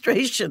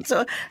administration.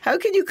 So how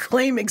can you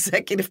claim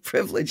executive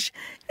privilege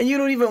and you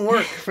don't even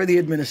work for the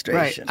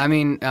administration?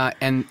 Right.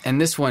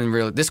 And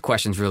this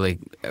question's really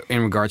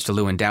in regards to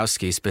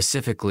Lewandowski,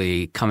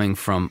 specifically coming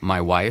from my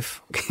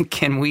wife.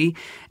 Can we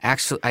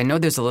actually? I know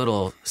there's a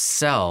little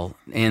cell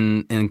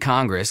in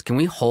Congress. Can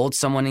we hold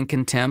someone in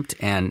contempt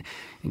and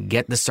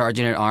get the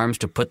sergeant at arms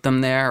to put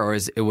them there, or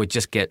it would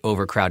just get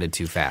overcrowded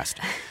too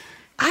fast?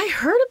 I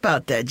heard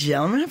about that,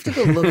 Jill. I'm going to have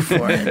to go look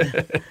for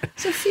it.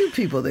 There's a few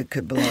people that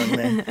could belong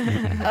there.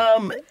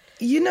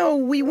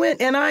 We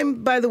went,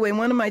 and by the way,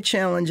 one of my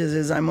challenges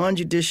is I'm on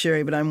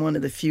judiciary, but I'm one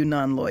of the few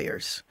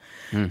non-lawyers.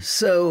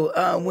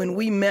 So when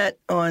we met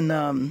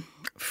on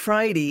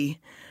Friday,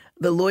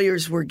 the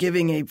lawyers were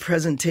giving a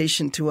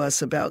presentation to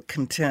us about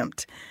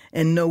contempt.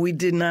 And no, we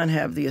did not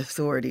have the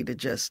authority to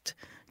just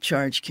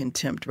charge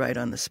contempt right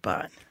on the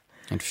spot.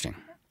 Interesting.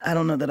 I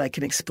don't know that I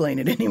can explain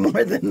it any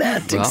more than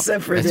that, Well,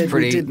 except for it's that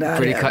pretty, we did not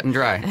pretty have, cut and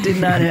dry. did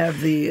not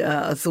have the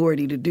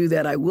authority to do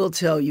that. I will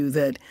tell you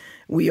that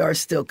we are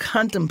still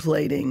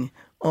contemplating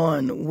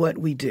on what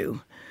we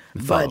do.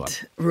 The follow-up.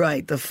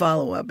 Right, the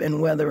follow-up,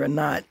 and whether or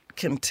not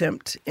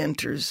contempt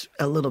enters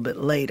a little bit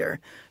later.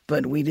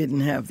 But we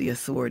didn't have the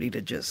authority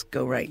to just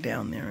go right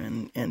down there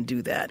and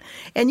do that.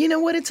 And you know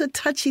what? It's a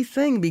touchy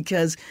thing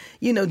because,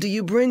 you know, do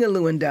you bring a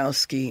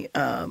Lewandowski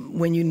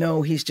when you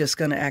know he's just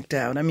going to act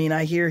out? I mean,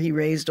 I hear he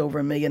raised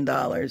over $1 million.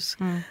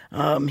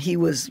 He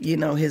was, you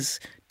know,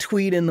 his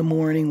tweet in the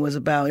morning was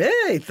about,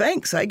 hey,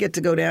 thanks, I get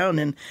to go down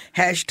and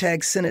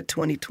hashtag Senate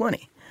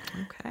 2020.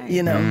 Okay.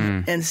 You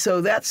know, and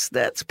so that's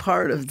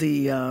part of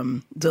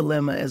the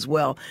dilemma as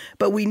well.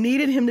 But we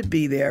needed him to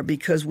be there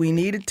because we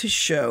needed to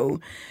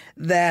show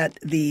that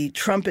the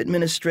Trump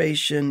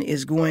administration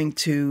is not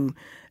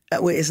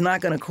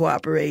going to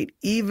cooperate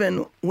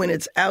even when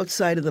it's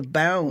outside of the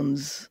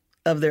bounds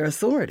of their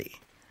authority.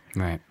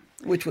 Right.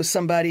 Which was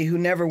somebody who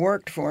never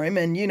worked for him.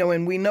 And, you know,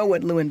 and we know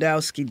what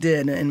Lewandowski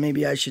did, and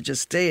maybe I should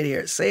just say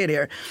it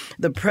here.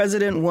 The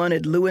president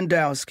wanted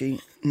Lewandowski,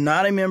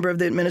 not a member of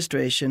the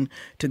administration,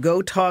 to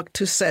go talk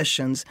to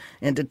Sessions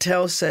and to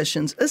tell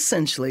Sessions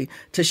essentially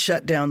to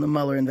shut down the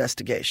Mueller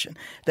investigation.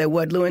 That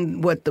what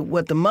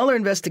the Mueller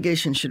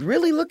investigation should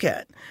really look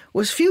at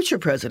was future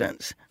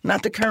presidents,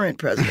 not the current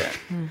president.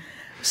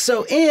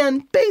 So,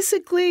 and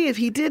basically, if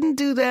he didn't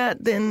do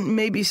that, then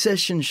maybe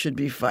Sessions should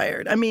be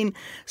fired. I mean,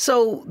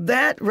 so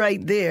that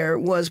right there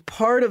was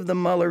part of the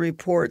Mueller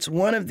reports,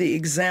 one of the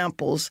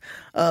examples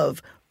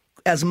of,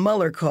 as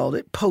Mueller called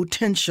it,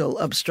 potential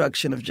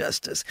obstruction of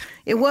justice.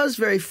 It was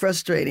very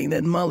frustrating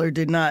that Mueller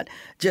did not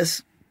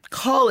just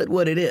call it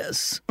what it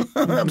is,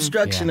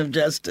 obstruction of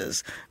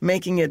justice.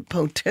 Making it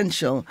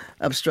potential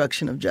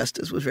obstruction of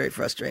justice was very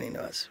frustrating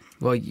to us.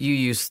 Well, you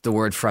used the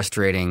word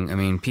frustrating. I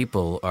mean,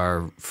 people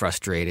are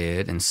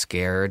frustrated and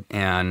scared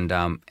and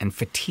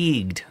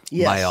fatigued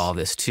by all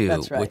this too,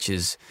 That's right. which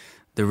is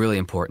the really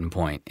important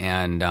point.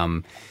 And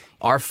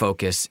our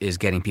focus is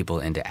getting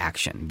people into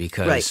action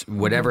because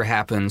whatever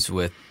happens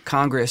with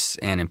Congress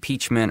and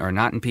impeachment or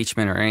not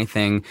impeachment or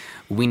anything,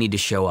 we need to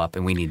show up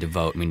and we need to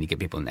vote and we need to get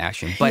people into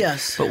action. But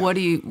but what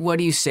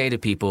do you say to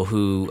people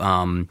who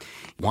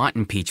want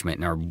impeachment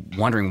and are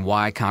wondering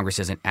why Congress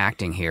isn't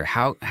acting here?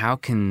 How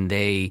can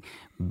they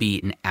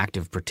be an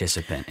active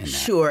participant in that?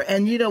 Sure.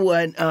 And you know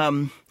what?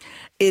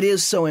 It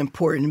is so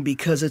important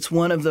because it's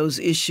one of those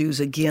issues,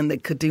 again,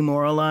 that could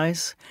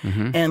demoralize,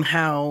 and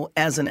how,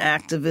 as an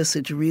activist,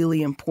 it's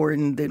really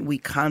important that we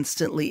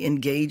constantly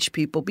engage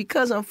people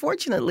because,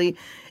 unfortunately,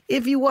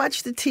 if you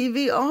watch the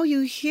TV, all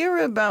you hear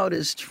about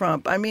is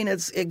Trump. I mean,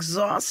 it's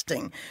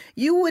exhausting.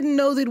 You wouldn't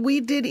know that we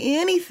did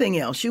anything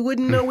else. You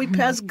wouldn't know we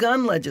passed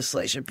gun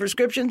legislation,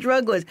 prescription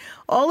drug legislation.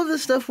 All of the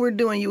stuff we're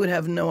doing, you would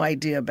have no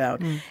idea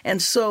about.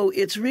 And so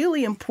it's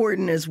really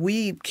important as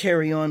we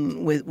carry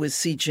on with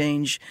Sea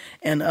Change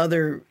and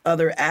other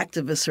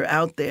activists are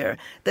out there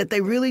that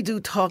they really do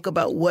talk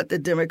about what the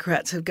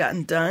Democrats have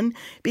gotten done.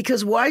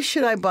 Because why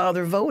should I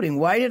bother voting?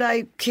 Why did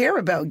I care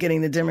about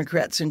getting the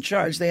Democrats in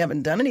charge? They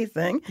haven't done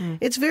anything.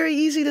 It's very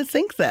easy to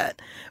think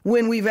that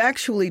when we've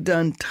actually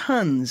done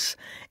tons.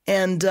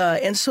 And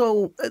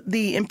so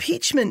the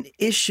impeachment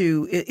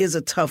issue is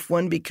a tough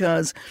one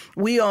because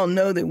we all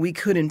know that we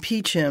could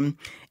impeach him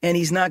and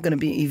he's not going to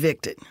be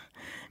evicted.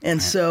 And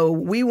so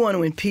we want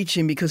to impeach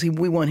him because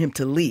we want him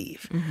to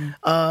leave.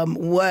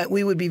 What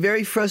we would be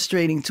very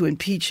frustrating to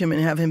impeach him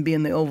and have him be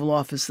in the Oval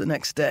Office the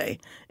next day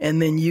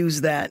and then use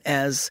that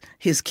as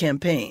his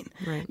campaign.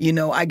 Right. You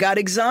know, I got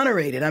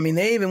exonerated. I mean,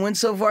 they even went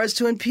so far as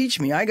to impeach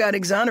me. I got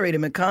exonerated.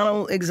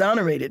 McConnell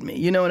exonerated me.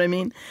 You know what I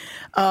mean?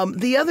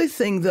 The other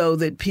thing, though,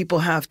 that people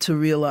have to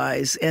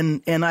realize,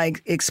 and I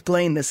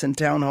explain this in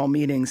town hall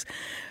meetings,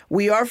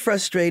 we are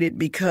frustrated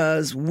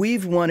because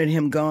we've wanted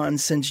him gone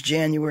since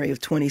January of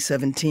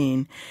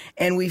 2017,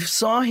 and we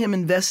saw him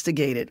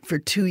investigated for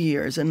 2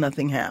 years and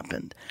nothing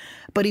happened.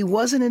 But he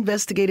wasn't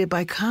investigated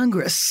by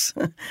Congress.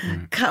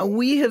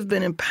 We have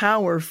been in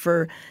power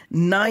for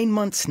 9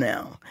 months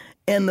now.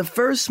 And the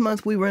first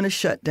month we were in a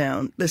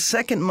shutdown. The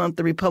second month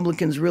the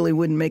Republicans really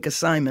wouldn't make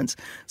assignments.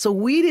 So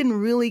we didn't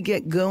really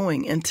get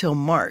going until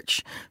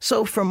March.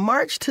 So from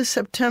March to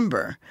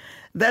September,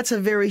 that's a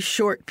very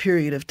short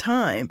period of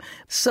time.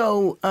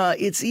 So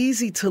it's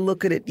easy to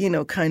look at it, you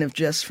know, kind of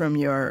just from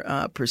your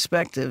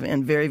perspective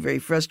and very, very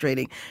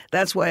frustrating.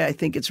 That's why I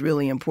think it's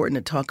really important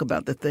to talk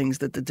about the things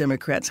that the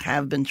Democrats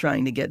have been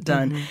trying to get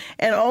done.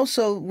 And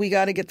also we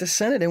got to get the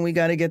Senate and we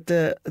got to get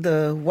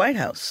the White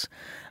House.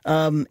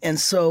 And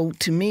so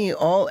to me,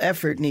 all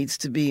effort needs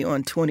to be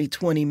on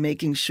 2020,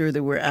 making sure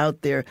that we're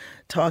out there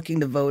talking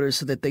to voters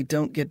so that they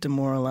don't get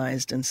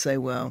demoralized and say,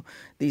 well,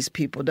 these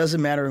people,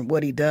 doesn't matter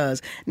what he does.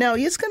 Now,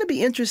 it's going to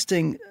be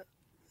interesting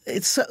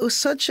it's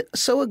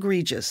so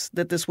egregious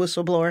that this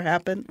whistleblower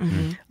happened.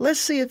 Mm-hmm. Let's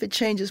see if it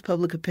changes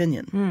public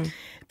opinion,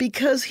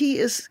 because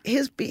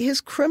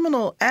his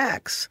criminal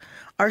acts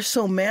are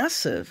so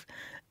massive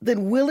that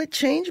will it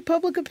change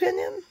public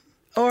opinion?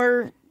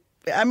 Or,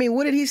 I mean,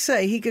 what did he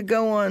say? He could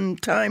go on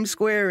Times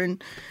Square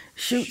and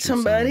shoot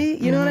somebody,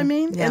 you know what I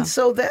mean? Yeah. And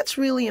so that's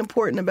really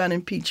important about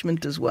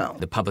impeachment as well.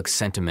 The public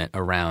sentiment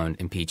around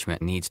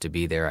impeachment needs to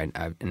be there.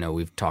 I know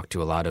we've talked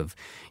to a lot of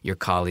your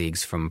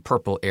colleagues from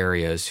purple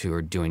areas who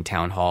are doing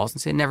town halls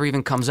and say it never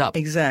even comes up.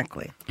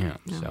 Exactly. Yeah,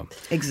 so.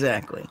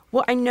 Exactly.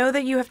 Well, I know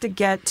that you have to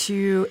get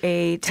to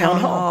a town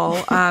hall.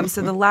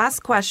 So the last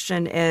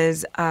question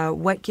is,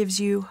 what gives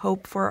you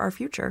hope for our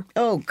future?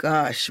 Oh,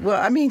 gosh.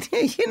 Well, I mean,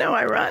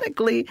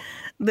 ironically,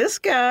 this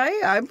guy,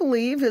 I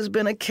believe, has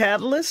been a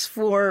catalyst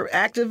for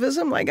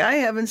activism like I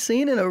haven't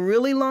seen in a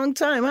really long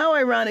time. How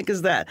ironic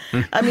is that?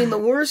 I mean, the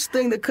worst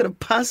thing that could have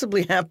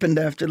possibly happened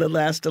after the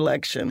last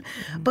election.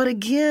 But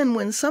again,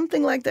 when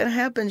something like that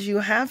happens, you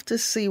have to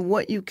see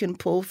what you can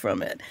pull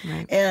from it.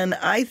 Right. And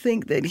I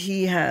think that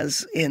he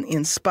has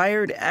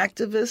inspired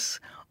activists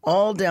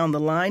all down the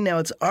line. Now,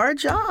 it's our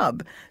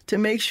job to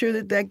make sure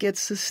that that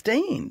gets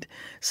sustained.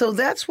 So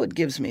that's what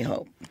gives me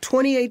hope.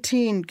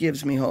 2018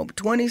 gives me hope.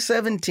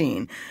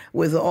 2017,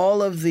 with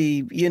all of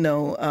the,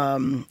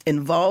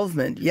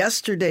 involvement,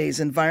 yesterday's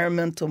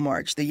environmental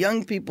march, the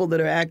young people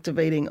that are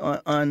activating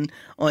on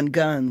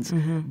guns,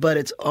 but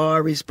it's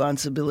our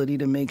responsibility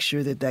to make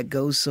sure that that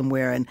goes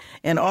somewhere.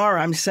 And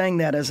I'm saying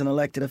that as an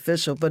elected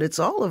official, but it's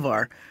all of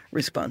our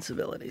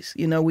responsibilities.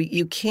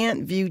 You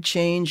can't view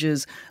change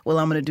as, well,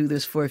 I'm going to do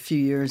this for a few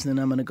years and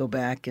then I'm going to go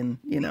back and,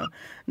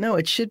 No,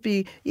 it should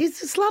be.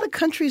 It's a lot of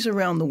countries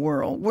around the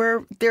world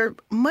where they're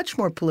much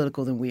more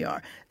political than we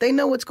are. They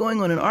know what's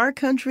going on in our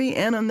country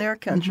and in their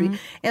country,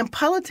 and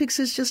politics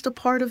is just a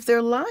part of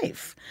their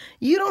life.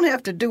 You don't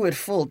have to do it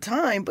full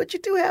time, but you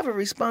do have a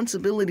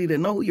responsibility to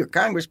know who your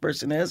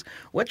congressperson is,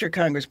 what your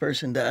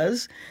congressperson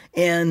does,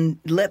 and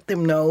let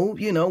them know,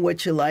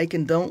 what you like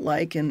and don't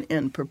like,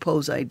 and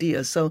propose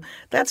ideas. So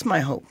that's my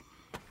hope.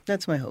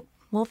 That's my hope.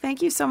 Well,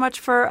 thank you so much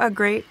for a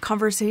great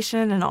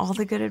conversation and all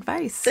the good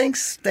advice.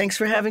 Thanks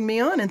for having me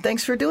on, and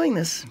thanks for doing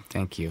this.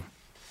 Thank you.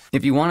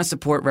 If you want to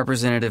support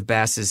Representative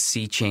Bass's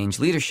Sea Change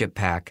Leadership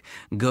PAC,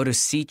 go to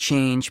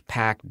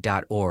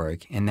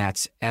seachangepac.org, and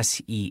that's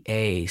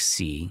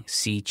SEAC,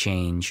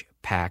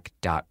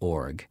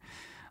 seachangepac.org.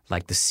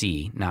 Like the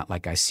sea, not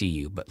like I see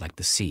you, but like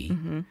the sea.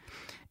 Mm-hmm.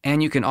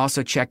 And you can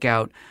also check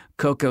out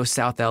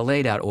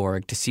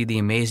CocoSouthLA.org to see the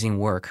amazing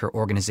work her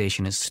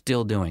organization is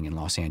still doing in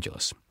Los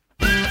Angeles.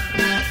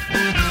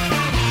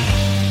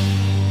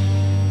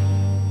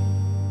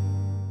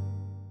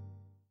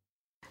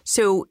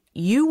 So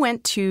you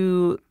went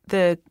to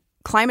the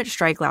climate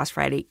strike last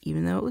Friday,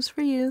 even though it was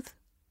for youth.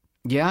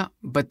 Yeah,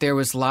 but there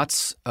was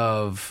lots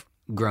of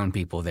grown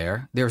people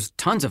there. There's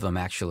tons of them,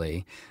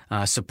 actually,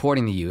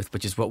 supporting the youth,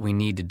 which is what we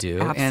need to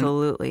do.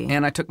 Absolutely.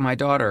 And I took my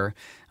daughter,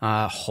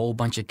 a whole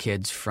bunch of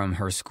kids from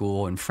her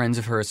school and friends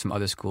of hers from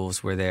other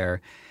schools were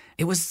there.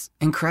 It was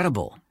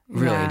incredible,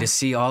 really, to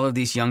see all of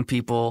these young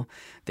people.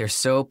 They're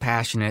so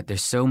passionate. They're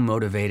so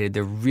motivated.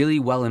 They're really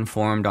well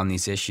informed on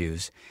these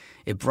issues.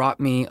 It brought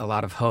me a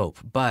lot of hope,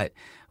 but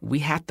we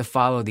have to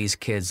follow these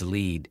kids'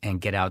 lead and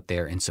get out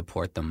there and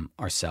support them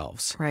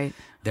ourselves. Right.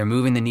 They're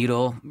moving the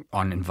needle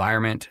on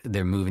environment.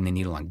 They're moving the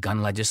needle on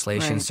gun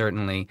legislation,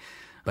 certainly,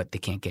 but they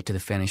can't get to the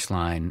finish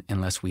line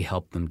unless we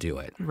help them do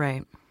it.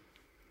 Right.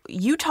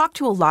 You talked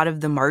to a lot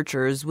of the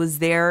marchers. Was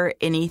there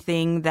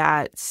anything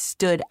that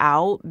stood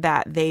out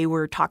that they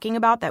were talking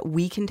about that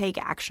we can take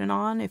action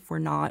on if we're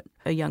not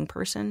a young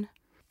person?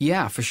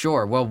 Yeah, for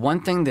sure. Well,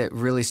 one thing that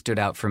really stood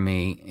out for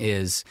me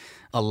is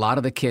a lot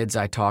of the kids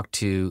I talked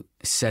to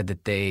said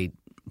that they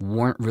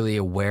weren't really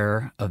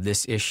aware of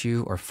this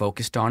issue or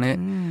focused on it,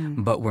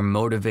 but were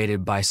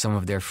motivated by some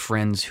of their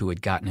friends who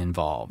had gotten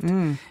involved,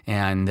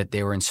 and that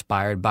they were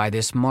inspired by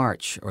this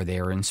march or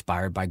they were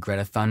inspired by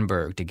Greta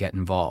Thunberg to get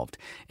involved.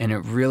 And it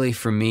really,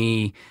 for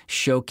me,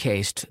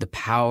 showcased the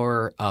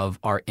power of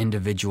our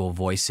individual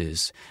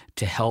voices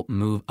to help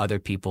move other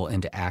people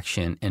into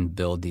action and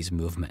build these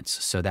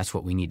movements. So that's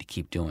what we need to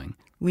keep doing.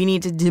 We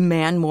need to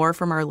demand more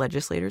from our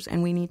legislators,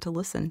 and we need to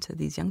listen to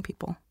these young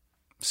people.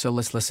 So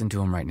let's listen to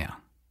them right now.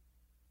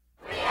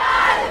 We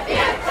are the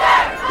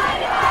future!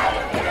 Mighty, mighty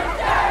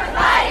future!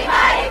 Mighty,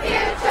 mighty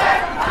future!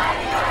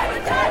 Mighty, mighty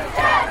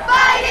justice!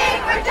 Fighting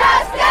for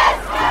justice!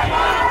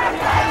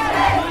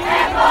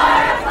 And for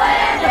a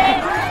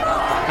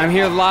planet! I'm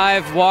here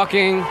live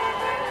walking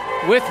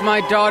with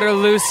my daughter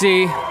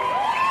Lucy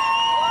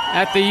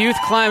at the Youth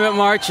Climate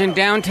March in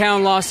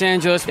downtown Los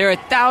Angeles. There are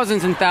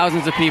thousands and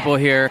thousands of people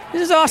here.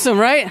 This is awesome,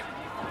 right?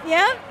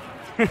 Yeah.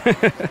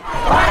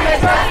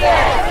 Climate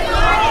justice!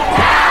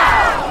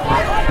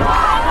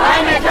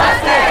 Climate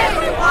justice!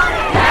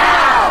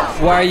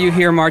 Now! Why are you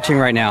here marching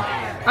right now?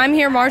 I'm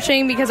here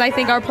marching because I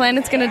think our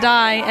planet's going to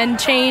die and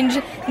change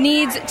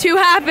needs to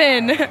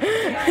happen.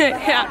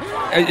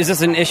 Yeah. Is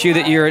this an issue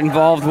that you're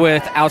involved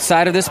with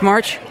outside of this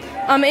march?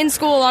 In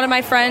school, a lot of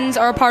my friends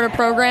are a part of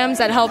programs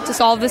that help to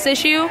solve this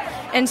issue,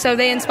 and so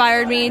they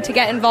inspired me to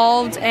get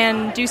involved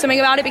and do something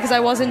about it because I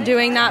wasn't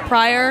doing that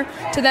prior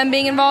to them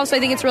being involved. So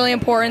I think it's really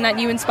important that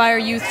you inspire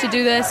youth to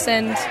do this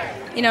and,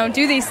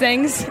 do these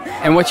things.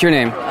 And what's your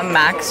name? I'm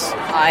Max.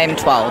 I'm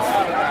 12.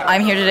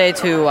 I'm here today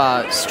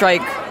to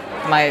strike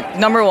my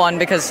number one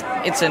because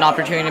it's an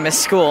opportunity to miss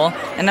school,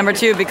 and number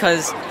two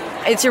because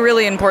it's a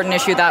really important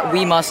issue that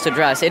we must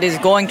address. It is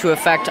going to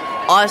affect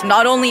us,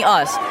 not only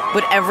us,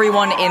 but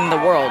everyone in the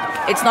world.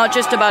 It's not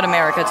just about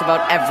America, it's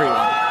about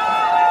everyone.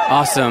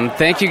 Awesome.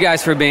 Thank you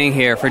guys for being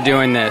here, for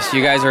doing this.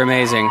 You guys are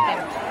amazing.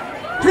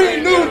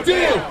 Green New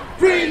Deal!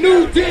 Green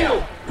New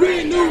Deal!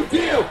 Green New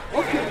Deal!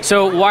 Okay.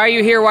 So why are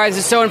you here? Why is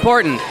it so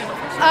important?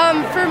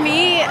 For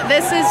me,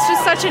 this is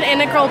just such an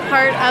integral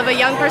part of a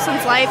young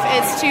person's life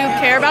is to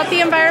care about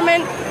the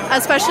environment,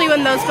 especially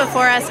when those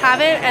before us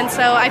haven't. And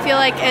so I feel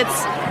like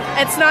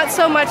it's not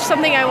so much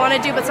something I want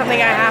to do, but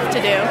something I have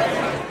to do.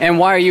 And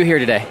why are you here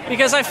today?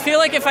 Because I feel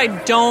like if I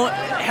don't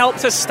help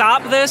to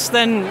stop this,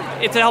 then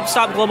to help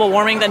stop global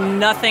warming, then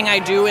nothing I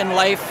do in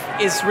life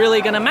is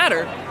really going to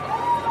matter.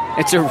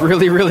 It's a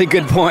really, really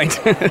good point.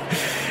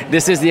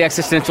 This is the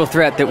existential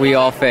threat that we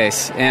all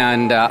face.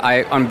 And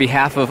on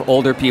behalf of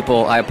older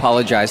people, I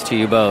apologize to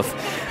you both.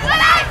 When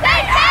I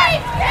say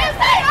save, you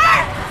say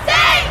Earth!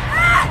 Save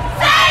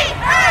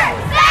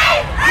Earth!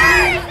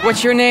 Save Earth!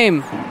 What's your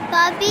name?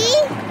 Bobby,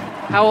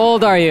 How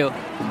old are you?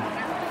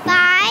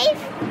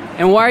 5,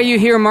 And why are you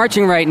here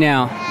marching right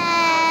now?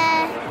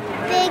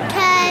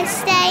 because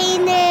stay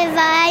in the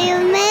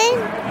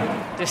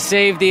environment. To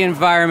save the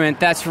environment.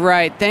 That's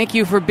right. Thank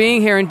you for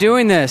being here and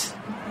doing this.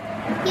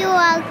 You're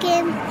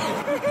welcome.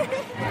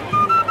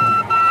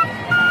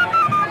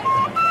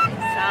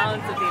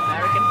 Sounds of the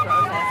American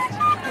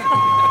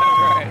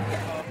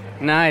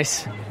protest.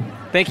 Nice.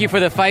 Thank you for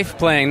the fife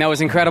playing. That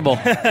was incredible.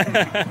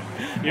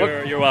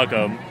 You're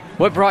welcome.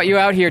 What brought you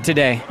out here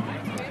today?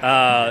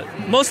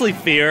 Mostly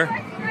fear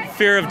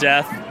of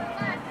death.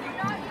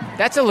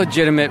 That's a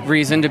legitimate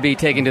reason to be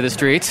taken to the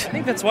streets. I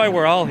think that's why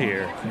we're all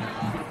here.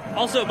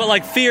 Also,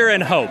 but fear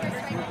and hope.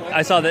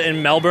 I saw that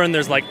in Melbourne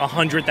there's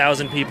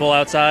 100,000 people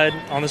outside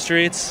on the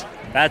streets.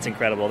 That's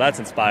incredible. That's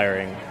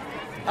inspiring.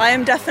 I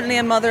am definitely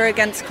a mother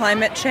against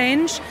climate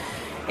change.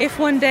 If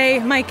one day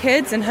my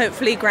kids and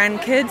hopefully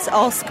grandkids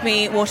ask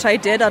me what I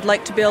did, I'd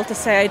like to be able to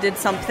say I did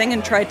something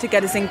and tried to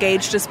get as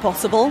engaged as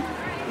possible.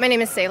 My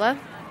name is Sayla.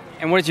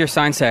 And what does your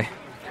sign say?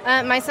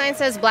 My sign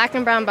says black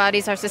and brown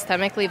bodies are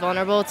systemically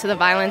vulnerable to the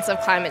violence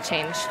of climate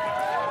change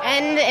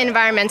and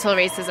environmental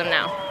racism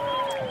now.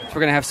 We're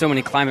going to have so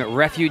many climate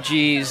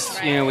refugees.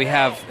 We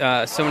have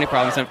so many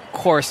problems. And of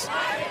course,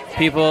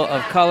 people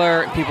of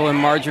color, people in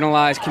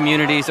marginalized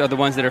communities are the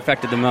ones that are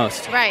affected the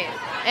most. Right.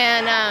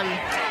 And,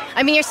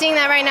 you're seeing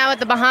that right now with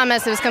the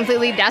Bahamas. It was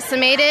completely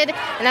decimated,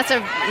 and that's a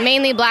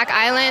mainly black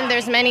island.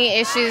 There's many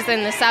issues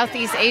in the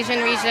Southeast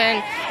Asian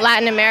region,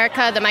 Latin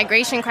America. The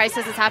migration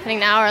crisis that's happening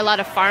now are a lot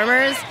of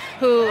farmers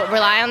who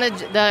rely on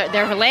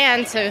their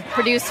land to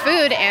produce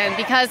food, and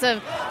because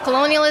of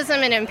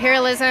colonialism and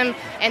imperialism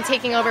and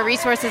taking over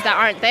resources that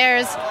aren't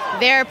theirs,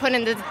 they're put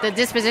in the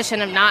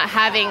disposition of not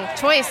having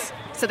choice,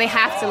 so they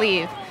have to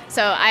leave.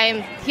 So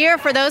I'm here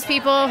for those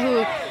people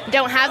who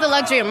don't have the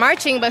luxury of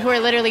marching, but who are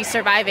literally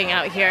surviving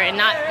out here and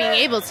not being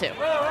able to.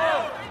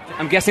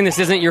 I'm guessing this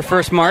isn't your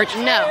first march?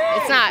 No,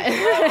 it's not.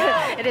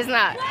 It is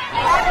not.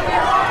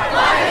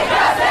 Climate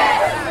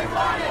justice!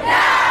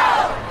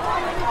 Now!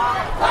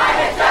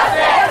 Climate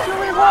justice!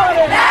 We want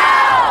it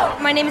now!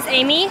 My name is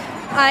Amy.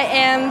 I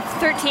am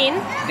 13.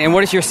 And what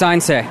does your sign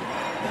say?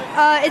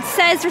 It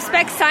says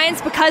respect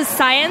science because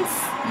science.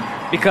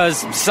 Because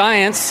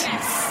science.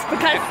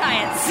 Because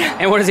science.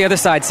 And what does the other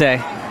side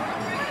say?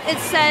 It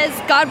says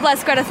God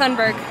bless Greta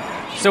Thunberg.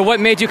 So what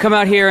made you come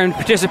out here and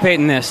participate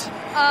in this?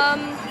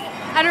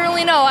 I don't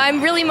really know. I'm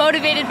really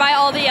motivated by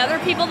all the other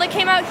people that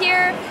came out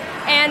here,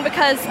 and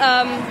because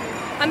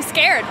I'm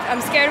scared.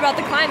 I'm scared about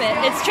the climate.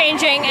 It's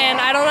changing, and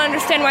I don't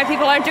understand why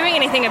people aren't doing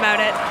anything about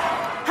it.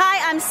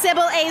 Hi, I'm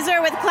Sybil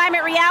Azer with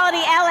Climate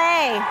Reality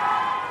LA.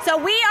 So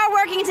we are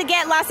working to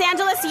get Los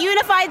Angeles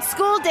Unified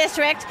School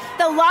District,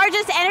 the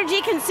largest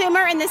energy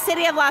consumer in the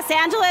city of Los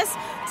Angeles,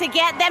 to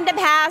get them to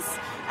pass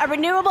a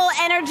renewable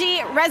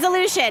energy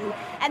resolution.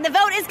 And the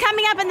vote is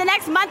coming up in the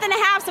next month and a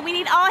half, so we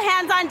need all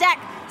hands on deck.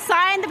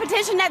 Sign the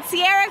petition at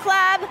Sierra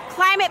Club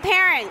Climate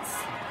Parents.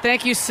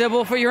 Thank you,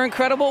 Sybil, for your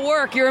incredible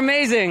work. You're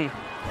amazing.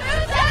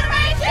 Whose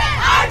generation?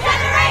 Our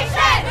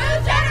generation!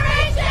 Whose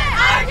generation?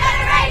 Our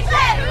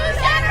generation! Whose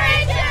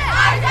generation?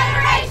 Our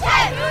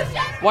generation! Whose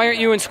generation? Why aren't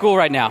you in school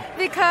right now?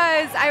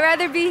 Because I'd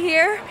rather be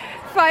here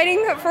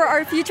fighting for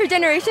our future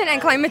generation and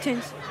climate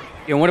change.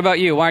 And what about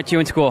you? Why aren't you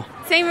in school?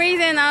 Same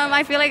reason.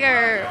 I feel like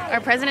our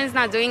president's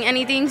not doing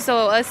anything,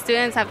 so us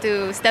students have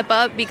to step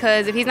up,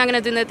 because if he's not going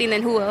to do nothing,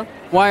 then who will?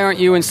 Why aren't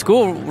you in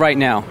school right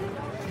now?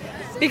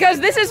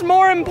 Because this is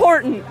more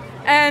important,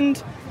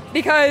 and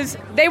because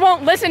they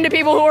won't listen to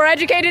people who are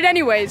educated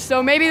anyways,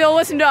 so maybe they'll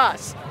listen to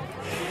us.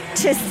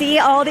 To see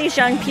all these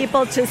young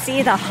people, to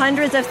see the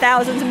hundreds of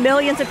thousands,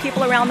 millions of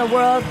people around the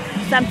world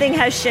Something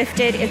has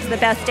shifted. It's the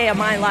best day of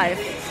my life.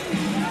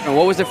 And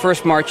what was the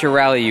first march or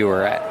rally you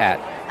were at?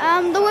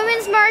 The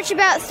Women's March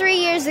about 3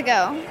 years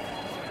ago.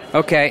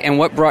 Okay, and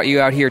what brought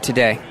you out here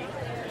today?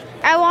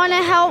 I want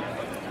to help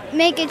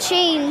make a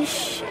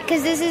change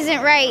because this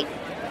isn't right.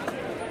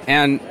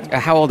 And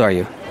how old are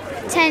you?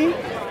 10.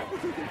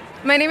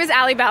 My name is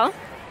Allie Bell.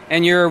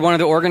 And you're one of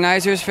the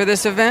organizers for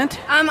this event?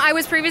 I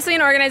was previously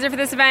an organizer for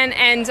this event,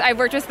 and I've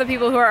worked with the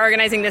people who are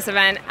organizing this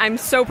event. I'm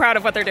so proud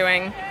of what they're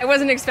doing. I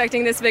wasn't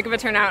expecting this big of a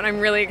turnout, and I'm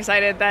really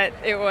excited that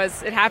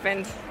it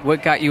happened.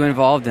 What got you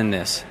involved in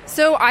this?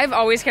 So I've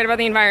always cared about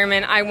the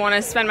environment. I want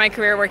to spend my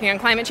career working on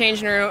climate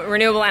change and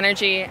renewable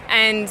energy.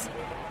 And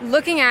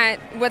looking at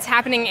what's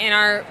happening in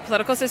our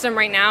political system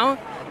right now,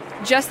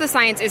 just the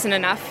science isn't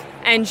enough,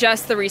 and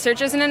just the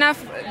research isn't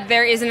enough.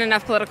 There isn't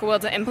enough political will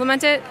to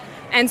implement it.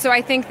 And so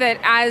I think that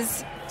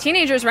as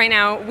teenagers right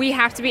now, we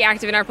have to be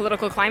active in our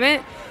political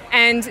climate.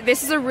 And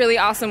this is a really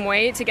awesome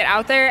way to get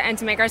out there and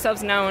to make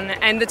ourselves known.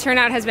 And the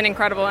turnout has been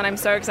incredible, and I'm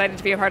so excited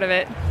to be a part of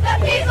it. The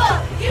people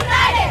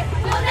united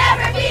will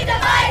never be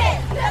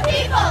divided. The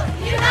people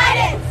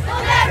united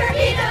will never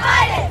be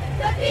divided.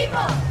 The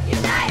people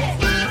united.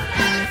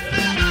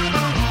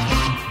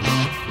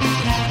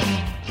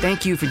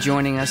 Thank you for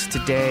joining us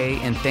today,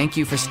 and thank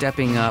you for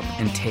stepping up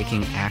and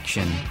taking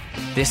action.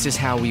 This is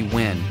how we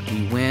win.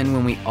 We win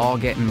when we all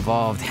get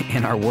involved,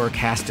 and our work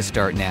has to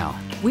start now.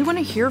 We want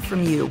to hear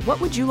from you.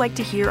 What would you like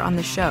to hear on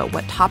the show?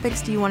 What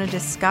topics do you want to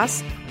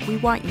discuss? We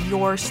want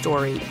your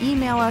story.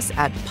 Email us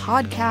at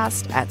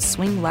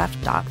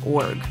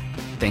podcast@swingleft.org.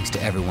 Thanks to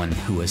everyone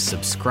who has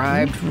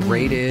subscribed,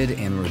 rated,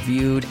 and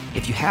reviewed.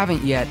 If you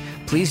haven't yet,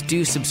 please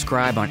do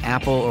subscribe on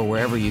Apple or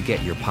wherever you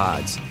get your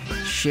pods.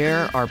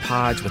 Share our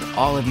pods with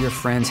all of your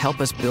friends.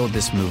 Help us build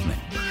this movement.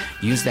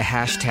 Use the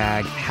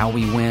hashtag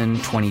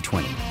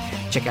HowWeWin2020.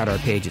 Check out our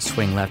page at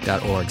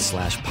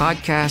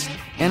swingleft.org/podcast.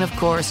 And of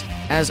course,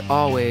 as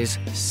always,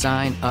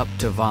 sign up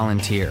to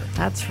volunteer.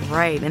 That's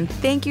right. And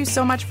thank you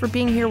so much for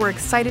being here. We're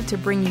excited to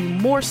bring you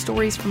more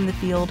stories from the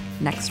field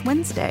next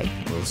Wednesday.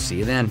 We'll see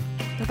you then.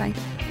 Bye-bye.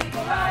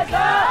 Rise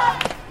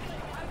up,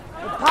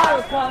 the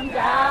powers come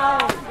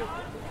down.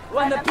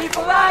 When the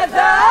people rise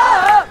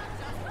up,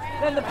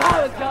 then the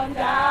powers come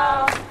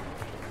down.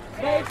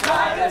 They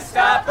try to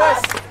stop us,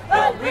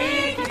 but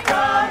we keep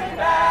coming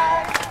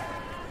back.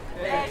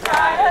 They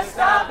try to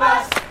stop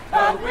us,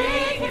 but we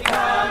keep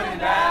coming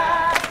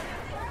back.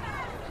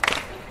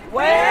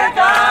 We're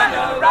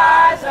gonna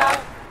rise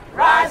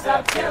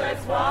up till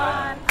it's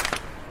won.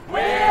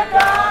 We're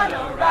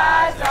gonna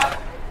rise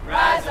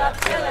up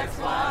till it's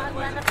won.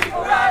 When the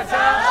people rise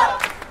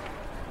up,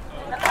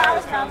 the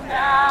powers come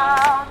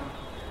down.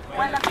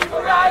 When the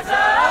people rise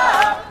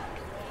up,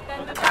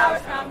 then the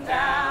powers come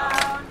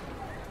down.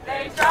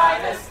 They try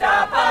to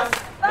stop us,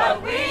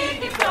 but we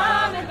keep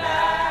coming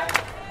back.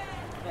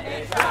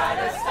 They try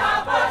to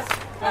stop us,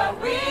 but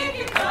we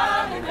keep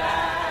coming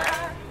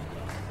back.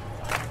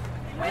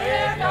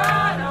 We're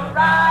gonna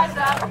rise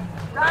up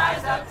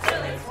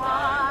till it's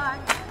won.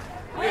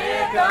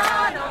 We're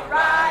gonna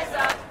rise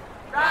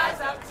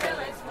up till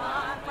it's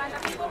won. When the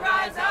people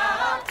rise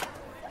up, then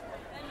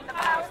the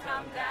powers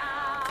come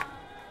down.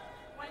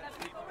 When the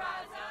people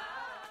rise up.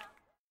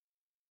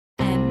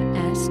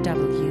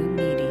 NSW